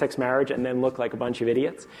same-sex marriage, and then look like a bunch of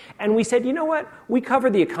idiots? And we said, you know what? We cover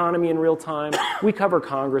the economy in real time. We cover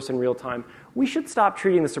Congress in real time. We should stop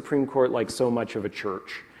treating the Supreme Court like so much of a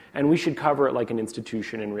church. And we should cover it like an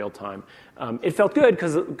institution in real time. It felt good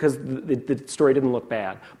because the story didn't look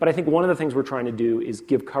bad. But I think one of the things we're trying to do is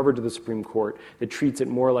give cover to the Supreme Court that treats it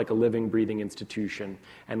more like a living, breathing institution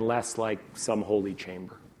and less like some holy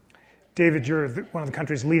chamber. David, you're one of the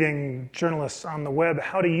country's leading journalists on the web.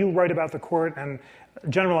 How do you write about the court? And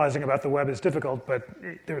generalizing about the web is difficult, but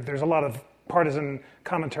there's a lot of partisan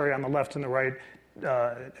commentary on the left and the right.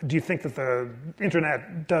 Do you think that the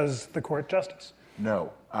internet does the court justice?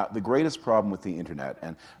 No. The greatest problem with the internet,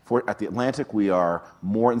 and at The Atlantic we are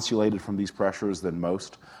more insulated from these pressures than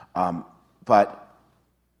most, but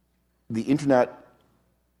the internet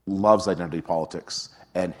loves identity politics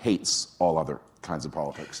and hates all other kinds of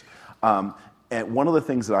politics. And one of the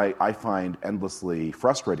things that I find endlessly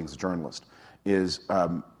frustrating as a journalist is,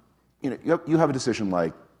 you have a decision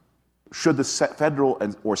like, should the federal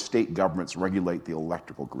or state governments regulate the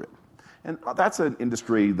electrical grid? And that's an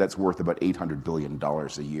industry that's worth about $800 billion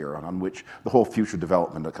a year, on which the whole future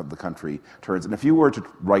development of the country turns. And if you were to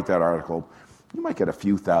write that article, you might get a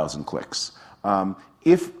few thousand clicks.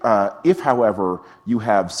 If, however, you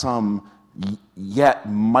have some yet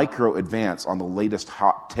micro advance on the latest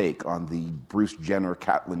hot take on the Bruce Jenner,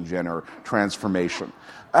 Caitlyn Jenner transformation,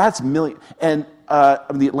 that's million. And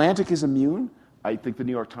The Atlantic is immune. I think the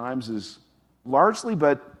New York Times is largely,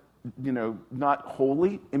 but not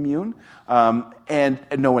wholly immune, and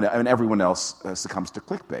no one, everyone else succumbs to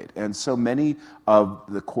clickbait. And so many of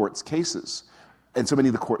the court's cases, and so many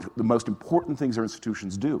of the most important things our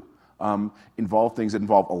institutions do, involve things that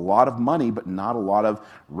involve a lot of money, but not a lot of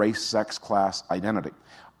race, sex, class, identity.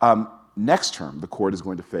 Next term, the court is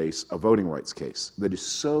going to face a voting rights case that is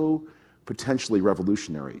so potentially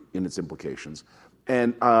revolutionary in its implications,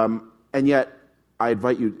 and yet. I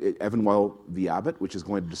invite you, Evanwell v. Abbott, which is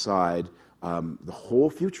going to decide the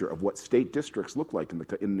whole future of what state districts look like in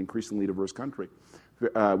an increasingly diverse country. We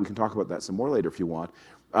can talk about that some more later if you want.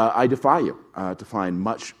 I defy you to find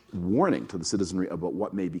much warning to the citizenry about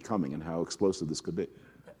what may be coming and how explosive this could be.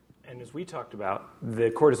 And as we talked about,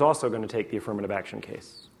 the court is also going to take the affirmative action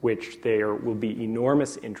case, which there will be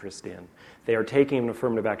enormous interest in. They are taking an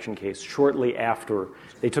affirmative action case shortly after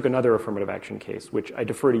they took another affirmative action case, which I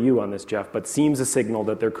defer to you on this, Jeff, but seems a signal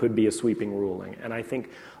that there could be a sweeping ruling. And I think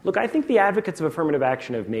the advocates of affirmative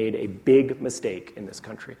action have made a big mistake in this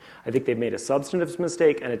country. I think they've made a substantive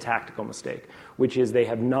mistake and a tactical mistake, which is they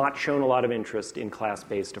have not shown a lot of interest in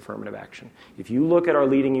class-based affirmative action. If you look at our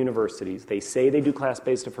leading universities, they say they do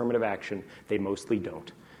class-based affirmative action. They mostly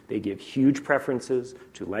don't. They give huge preferences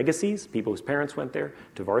to legacies, people whose parents went there,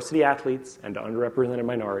 to varsity athletes, and to underrepresented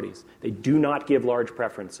minorities. They do not give large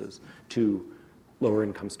preferences to lower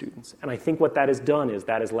income students. And I think what that has done is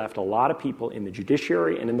that has left a lot of people in the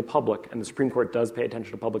judiciary and in the public, and the Supreme Court does pay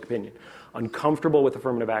attention to public opinion, uncomfortable with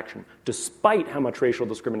affirmative action, despite how much racial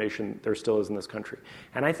discrimination there still is in this country.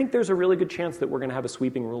 And I think there's a really good chance that we're going to have a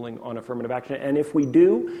sweeping ruling on affirmative action. And if we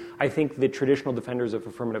do, I think the traditional defenders of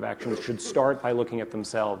affirmative action should start by looking at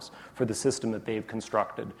themselves for the system that they've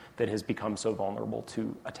constructed that has become so vulnerable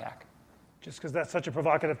to attack. Just because that's such a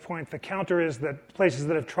provocative point, the counter is that places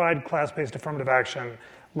that have tried class-based affirmative action,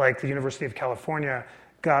 like the University of California,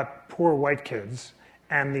 got poor white kids,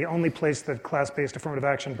 and the only place that class-based affirmative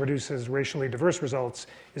action produces racially diverse results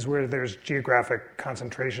is where there's geographic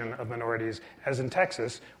concentration of minorities, as in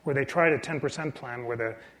Texas, where they tried a 10% plan where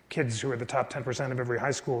the kids who are the top 10% of every high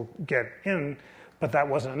school get in, but that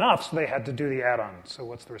wasn't enough, so they had to do the add-on. So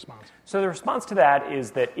what's the response? So the response to that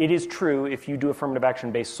is that it is true if you do affirmative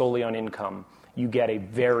action based solely on income, you get a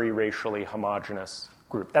very racially homogenous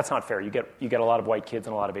group. That's not fair. You get a lot of white kids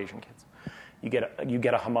and a lot of Asian kids. You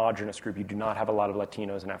get a homogenous group. You do not have a lot of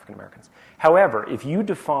Latinos and African Americans. However, if you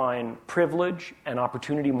define privilege and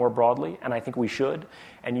opportunity more broadly, and I think we should,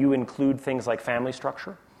 and you include things like family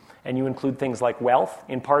structure, and you include things like wealth,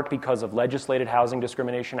 in part because of legislated housing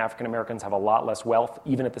discrimination. African Americans have a lot less wealth,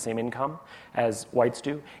 even at the same income, as whites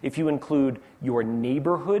do. If you include your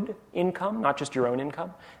neighborhood income, not just your own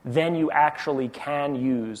income, then you actually can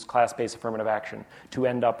use class-based affirmative action to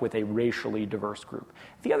end up with a racially diverse group.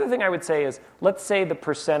 The other thing I would say is, let's say the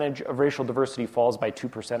percentage of racial diversity falls by 2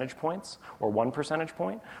 percentage points, or 1 percentage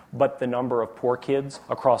point, but the number of poor kids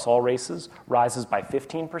across all races rises by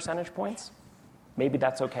 15 percentage points. maybe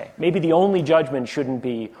that's okay. Maybe the only judgment shouldn't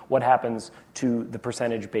be what happens to the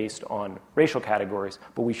percentage based on racial categories,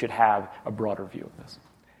 but we should have a broader view of this.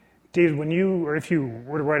 David, when you, or if you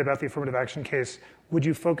were to write about the affirmative action case, would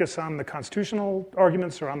you focus on the constitutional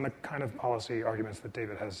arguments or on the kind of policy arguments that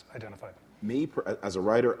David has identified? Me, as a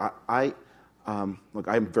writer, look,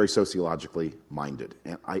 I'm very sociologically minded,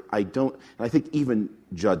 and I think even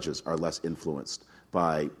judges are less influenced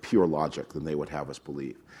by pure logic than they would have us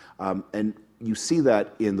believe. And you see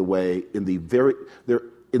that in the wake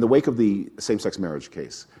of the same-sex marriage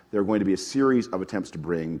case, there are going to be a series of attempts to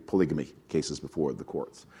bring polygamy cases before the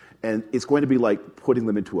courts. And it's going to be like putting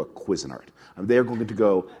them into a Cuisinart. They're going to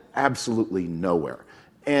go absolutely nowhere.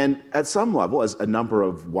 And at some level, as a number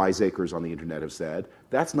of wiseacres on the internet have said,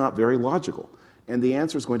 that's not very logical. And the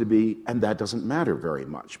answer is going to be, and that doesn't matter very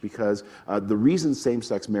much, because the reason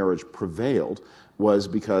same-sex marriage prevailed was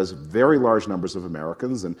because very large numbers of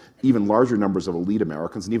Americans and even larger numbers of elite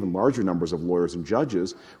Americans and even larger numbers of lawyers and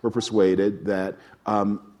judges were persuaded that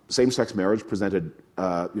same-sex marriage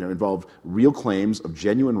involved real claims of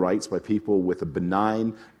genuine rights by people with a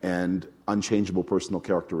benign and unchangeable personal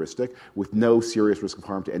characteristic with no serious risk of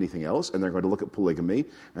harm to anything else, and they're going to look at polygamy,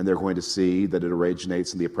 and they're going to see that it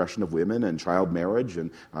originates in the oppression of women and child marriage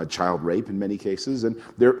and child rape in many cases, and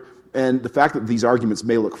the fact that these arguments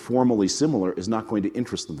may look formally similar is not going to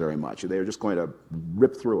interest them very much. They're just going to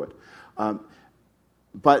rip through it. I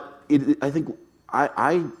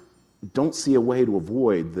don't see a way to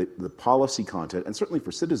avoid the policy content, and certainly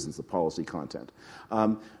for citizens, the policy content.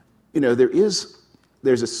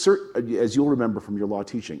 There's a certain, as you'll remember from your law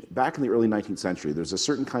teaching, back in the early 19th century, there's a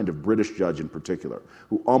certain kind of British judge in particular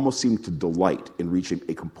who almost seemed to delight in reaching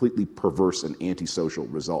a completely perverse and antisocial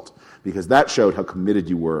result, because that showed how committed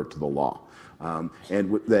you were to the law. And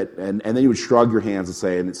then you would shrug your hands and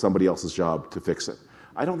say, and it's somebody else's job to fix it.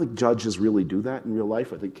 I don't think judges really do that in real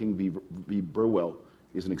life. I think King v. Burwell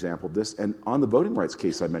is an example of this. And on the voting rights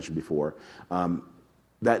case I mentioned before,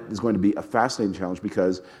 that is going to be a fascinating challenge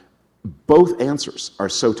because both answers are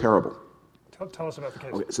so terrible. Tell us about the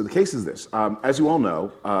case. Okay, so the case is this. As you all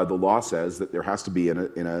know, the law says that there has to be in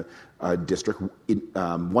a district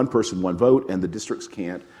one person, one vote, and the districts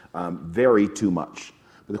can't vary too much.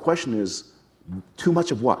 But the question is, too much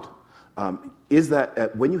of what? Is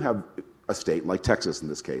that when you have a state like Texas in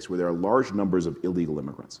this case, where there are large numbers of illegal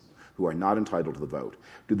immigrants who are not entitled to the vote,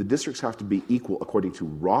 do the districts have to be equal according to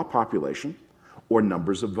raw population or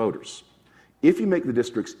numbers of voters? If you make the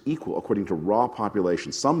districts equal according to raw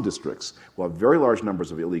population, some districts will have very large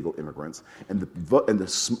numbers of illegal immigrants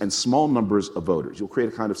and small numbers of voters. You'll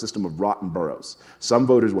create a kind of system of rotten boroughs. Some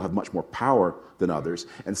voters will have much more power than others,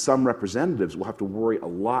 and some representatives will have to worry a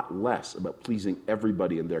lot less about pleasing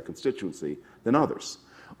everybody in their constituency than others.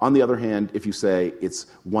 On the other hand, if you say it's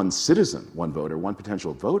one citizen, one voter, one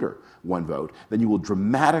potential voter, one vote, then you will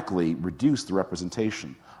dramatically reduce the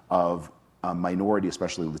representation of minority,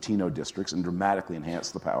 especially Latino districts, and dramatically enhance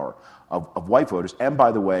the power of white voters. And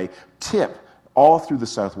by the way, tip all through the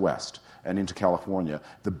Southwest and into California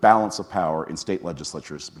the balance of power in state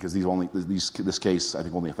legislatures, because this case I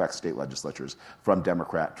think only affects state legislatures from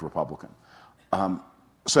Democrat to Republican.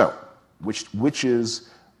 So, which is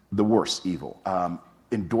the worst evil?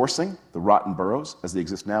 Endorsing the rotten boroughs as they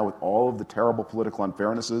exist now with all of the terrible political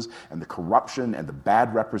unfairnesses and the corruption and the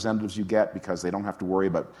bad representatives you get because they don't have to worry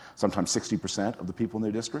about sometimes 60% of the people in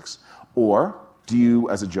their districts? Or do you,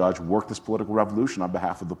 as a judge, work this political revolution on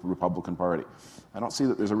behalf of the Republican Party? I don't see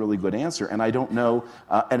that there's a really good answer, and I don't know,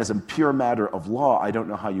 and as a pure matter of law, I don't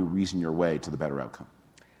know how you reason your way to the better outcome.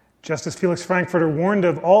 Justice Felix Frankfurter warned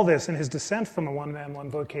of all this in his dissent from a one-man,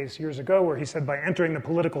 one-vote case years ago, where he said by entering the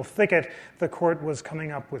political thicket, the court was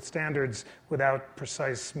coming up with standards without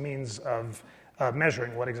precise means of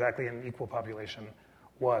measuring what exactly an equal population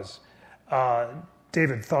was.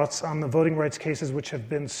 David, thoughts on the voting rights cases which have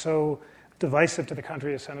been so divisive to the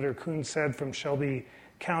country, as Senator Coons said, from Shelby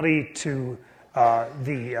County to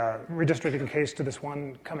the redistricting case to this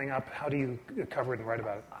one coming up? How do you cover it and write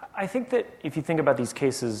about it? I think that if you think about these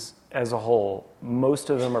cases as a whole, most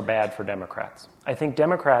of them are bad for Democrats. I think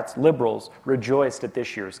Democrats, liberals, rejoiced at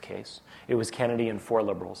this year's case. It was Kennedy and 4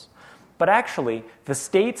 liberals. But actually, the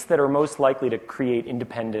states that are most likely to create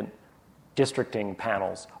independent districting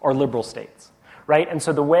panels are liberal states. Right? And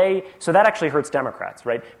so that actually hurts Democrats,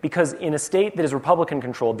 right? Because in a state that is Republican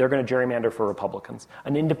controlled, they're going to gerrymander for Republicans.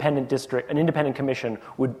 An independent commission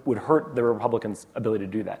would hurt the Republicans' ability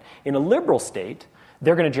to do that. In a liberal state,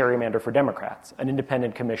 they're going to gerrymander for Democrats. An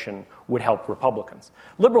independent commission would help Republicans.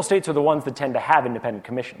 Liberal states are the ones that tend to have independent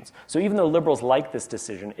commissions. So even though liberals like this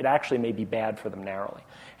decision, it actually may be bad for them narrowly.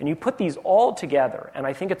 And you put these all together, and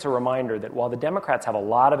I think it's a reminder that while the Democrats have a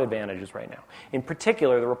lot of advantages right now, in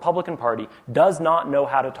particular, the Republican Party does not know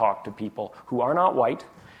how to talk to people who are not white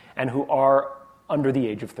and who are under the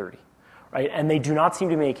age of 30. Right? And they do not seem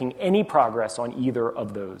to be making any progress on either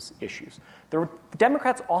of those issues. The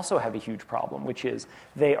Democrats also have a huge problem, which is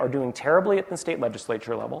they are doing terribly at the state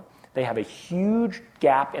legislature level. They have a huge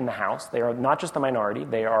gap in the House. They are not just a minority.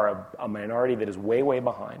 They are a minority that is way, way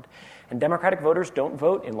behind. And Democratic voters don't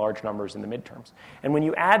vote in large numbers in the midterms. And when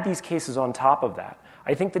you add these cases on top of that,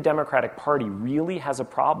 I think the Democratic Party really has a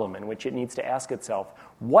problem in which it needs to ask itself,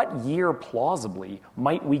 what year plausibly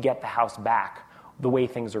might we get the House back the way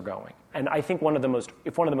things are going? And I think one of the most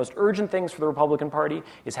urgent things for the Republican Party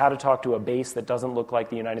is how to talk to a base that doesn't look like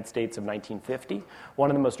the United States of 1950.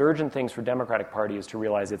 One of the most urgent things for Democratic Party is to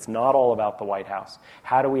realize it's not all about the White House.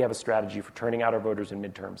 How do we have a strategy for turning out our voters in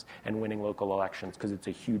midterms and winning local elections? Because it's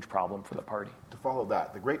a huge problem for the party. To follow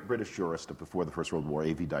that, the great British jurist before the First World War,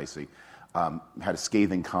 A.V. Dicey, had a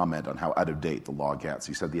scathing comment on how out of date the law gets.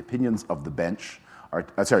 He said the opinions of the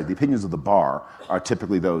the opinions of the bar are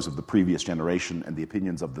typically those of the previous generation, and the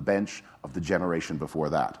opinions of the bench of the generation before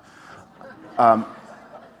that.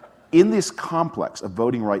 In this complex of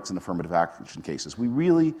voting rights and affirmative action cases, we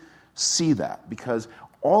really see that because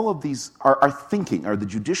all of these, our thinking, or the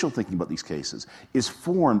judicial thinking about these cases, is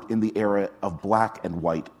formed in the era of black and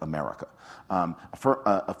white America.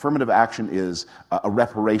 Affirmative action is a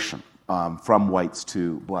reparation from whites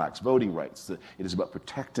to blacks. Voting rights, it is about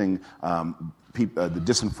protecting the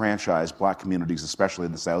disenfranchised black communities, especially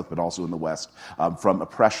in the South, but also in the West, from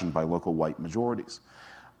oppression by local white majorities.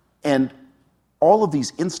 And all of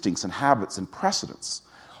these instincts and habits and precedents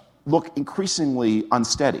look increasingly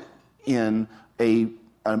unsteady in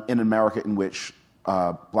America in which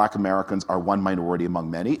black Americans are one minority among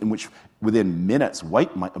many, in which within minutes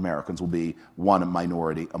white Americans will be one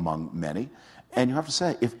minority among many. And you have to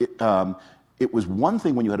say, if it was one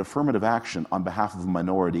thing when you had affirmative action on behalf of a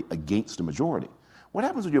minority against a majority. What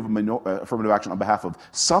happens when you have affirmative action on behalf of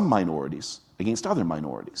some minorities against other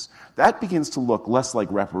minorities? That begins to look less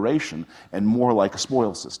like reparation and more like a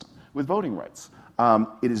spoils system. With voting rights,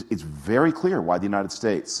 it's very clear why the United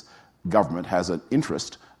States government has an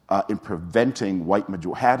interest in preventing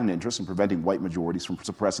had an interest in preventing white majorities from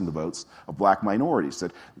suppressing the votes of black minorities.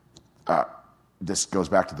 That this goes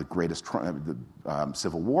back to the greatest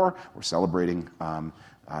Civil War. We're celebrating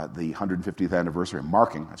the 150th anniversary,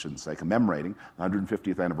 commemorating the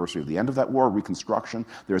 150th anniversary of the end of that war, Reconstruction.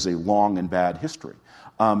 There's a long and bad history.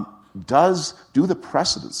 Do the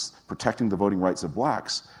precedents protecting the voting rights of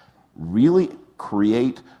blacks really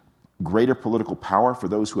create greater political power for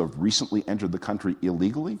those who have recently entered the country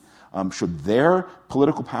illegally? Should their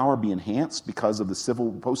political power be enhanced because of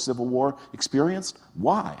the post-Civil War experience?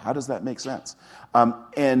 Why? How does that make sense?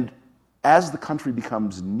 And as the country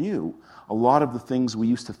becomes new, a lot of the things we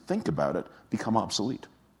used to think about it become obsolete.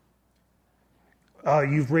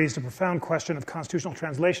 You've raised a profound question of constitutional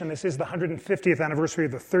translation. This is the 150th anniversary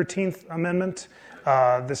of the 13th Amendment.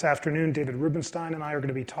 This afternoon, David Rubenstein and I are going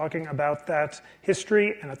to be talking about that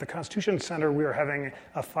history. And at the Constitution Center, we are having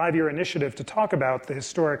a 5-year initiative to talk about the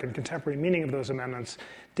historic and contemporary meaning of those amendments.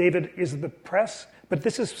 David, is the press, but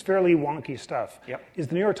this is fairly wonky stuff. Yep. Is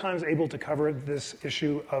the New York Times able to cover this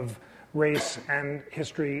issue of race and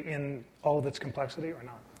history in all of its complexity or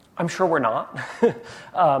not? I'm sure we're not.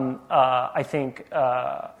 I think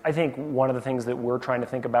one of the things that we're trying to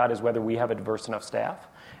think about is whether we have a diverse enough staff,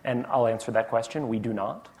 and I'll answer that question. We do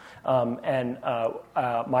not.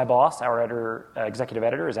 My boss, our executive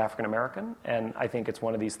editor, is African American, and I think it's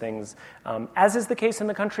one of these things, as is the case in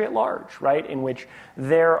the country at large, right, in which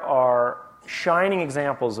there are shining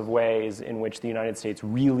examples of ways in which the United States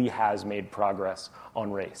really has made progress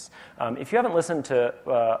on race. If you haven't listened to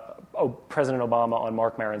President Obama on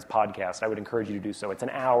Mark Maron's podcast, I would encourage you to do so. It's an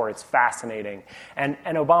hour. It's fascinating. And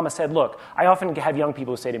Obama said, look, I often have young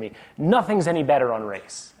people who say to me, nothing's any better on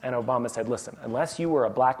race. And Obama said, listen, unless you were a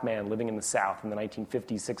black man living in the South in the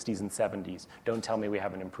 1950s, 60s, and 70s, don't tell me we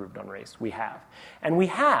haven't improved on race. We have. And we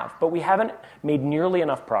have, but we haven't made nearly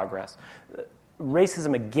enough progress.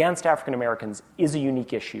 Racism against African Americans is a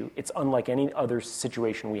unique issue. It's unlike any other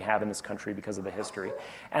situation we have in this country because of the history.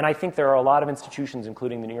 And I think there are a lot of institutions,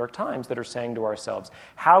 including the New York Times, that are saying to ourselves,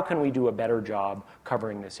 how can we do a better job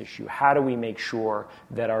covering this issue? How do we make sure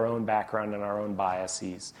that our own background and our own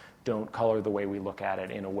biases don't color the way we look at it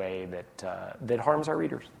in a way that harms our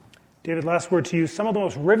readers? David, last word to you. Some of the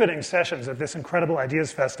most riveting sessions at this incredible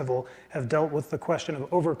Ideas Festival have dealt with the question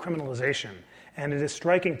of over-criminalization. And it is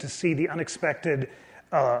striking to see the unexpected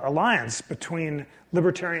alliance between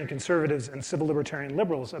libertarian conservatives and civil libertarian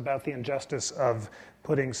liberals about the injustice of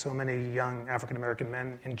putting so many young African-American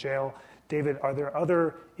men in jail. David, are there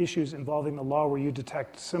other issues involving the law where you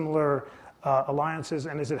detect similar alliances,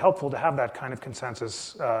 and is it helpful to have that kind of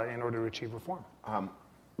consensus in order to achieve reform?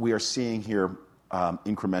 We are seeing here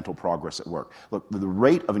incremental progress at work. Look, the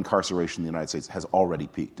rate of incarceration in the United States has already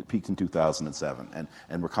peaked. It peaked in 2007,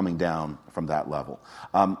 and we're coming down from that level.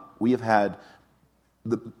 We have had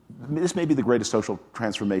this may be the greatest social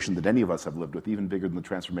transformation that any of us have lived with, even bigger than the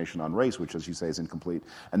transformation on race, which, as you say, is incomplete,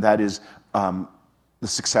 and that is the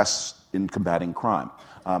success in combating crime.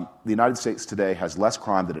 The United States today has less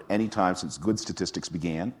crime than at any time since good statistics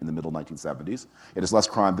began in the middle 1970s. It has less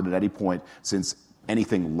crime than at any point since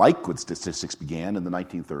anything like good statistics began in the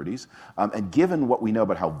 1930s. And given what we know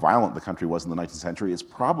about how violent the country was in the 19th century, it's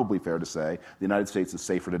probably fair to say the United States is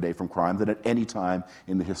safer today from crime than at any time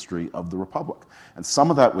in the history of the Republic. And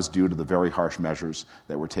some of that was due to the very harsh measures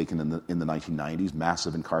that were taken in the 1990s,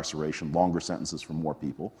 massive incarceration, longer sentences for more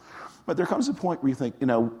people. But there comes a point where you think,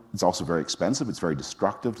 it's also very expensive, it's very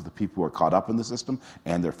destructive to the people who are caught up in the system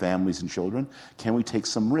and their families and children. Can we take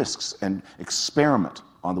some risks and experiment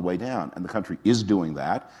on the way down? And the country is doing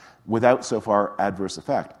that without so far adverse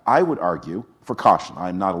effect. I would argue for caution.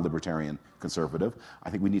 I'm not a libertarian conservative. I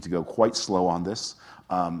think we need to go quite slow on this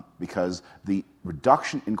because the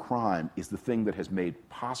reduction in crime is the thing that has made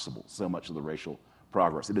possible so much of the racial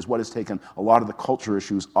progress. It is what has taken a lot of the culture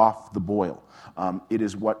issues off the boil. It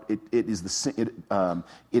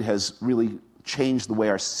has really changed the way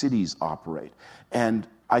our cities operate. And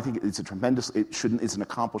I think it's it's an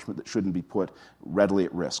accomplishment that shouldn't be put readily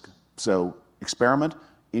at risk. So experiment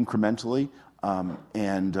incrementally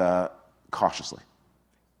and cautiously.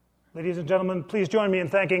 Ladies and gentlemen, please join me in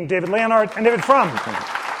thanking David Leonhardt and David Frum.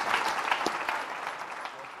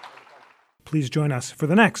 Please join us for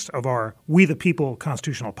the next of our We the People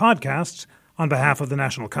constitutional podcasts. On behalf of the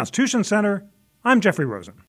National Constitution Center, I'm Jeffrey Rosen.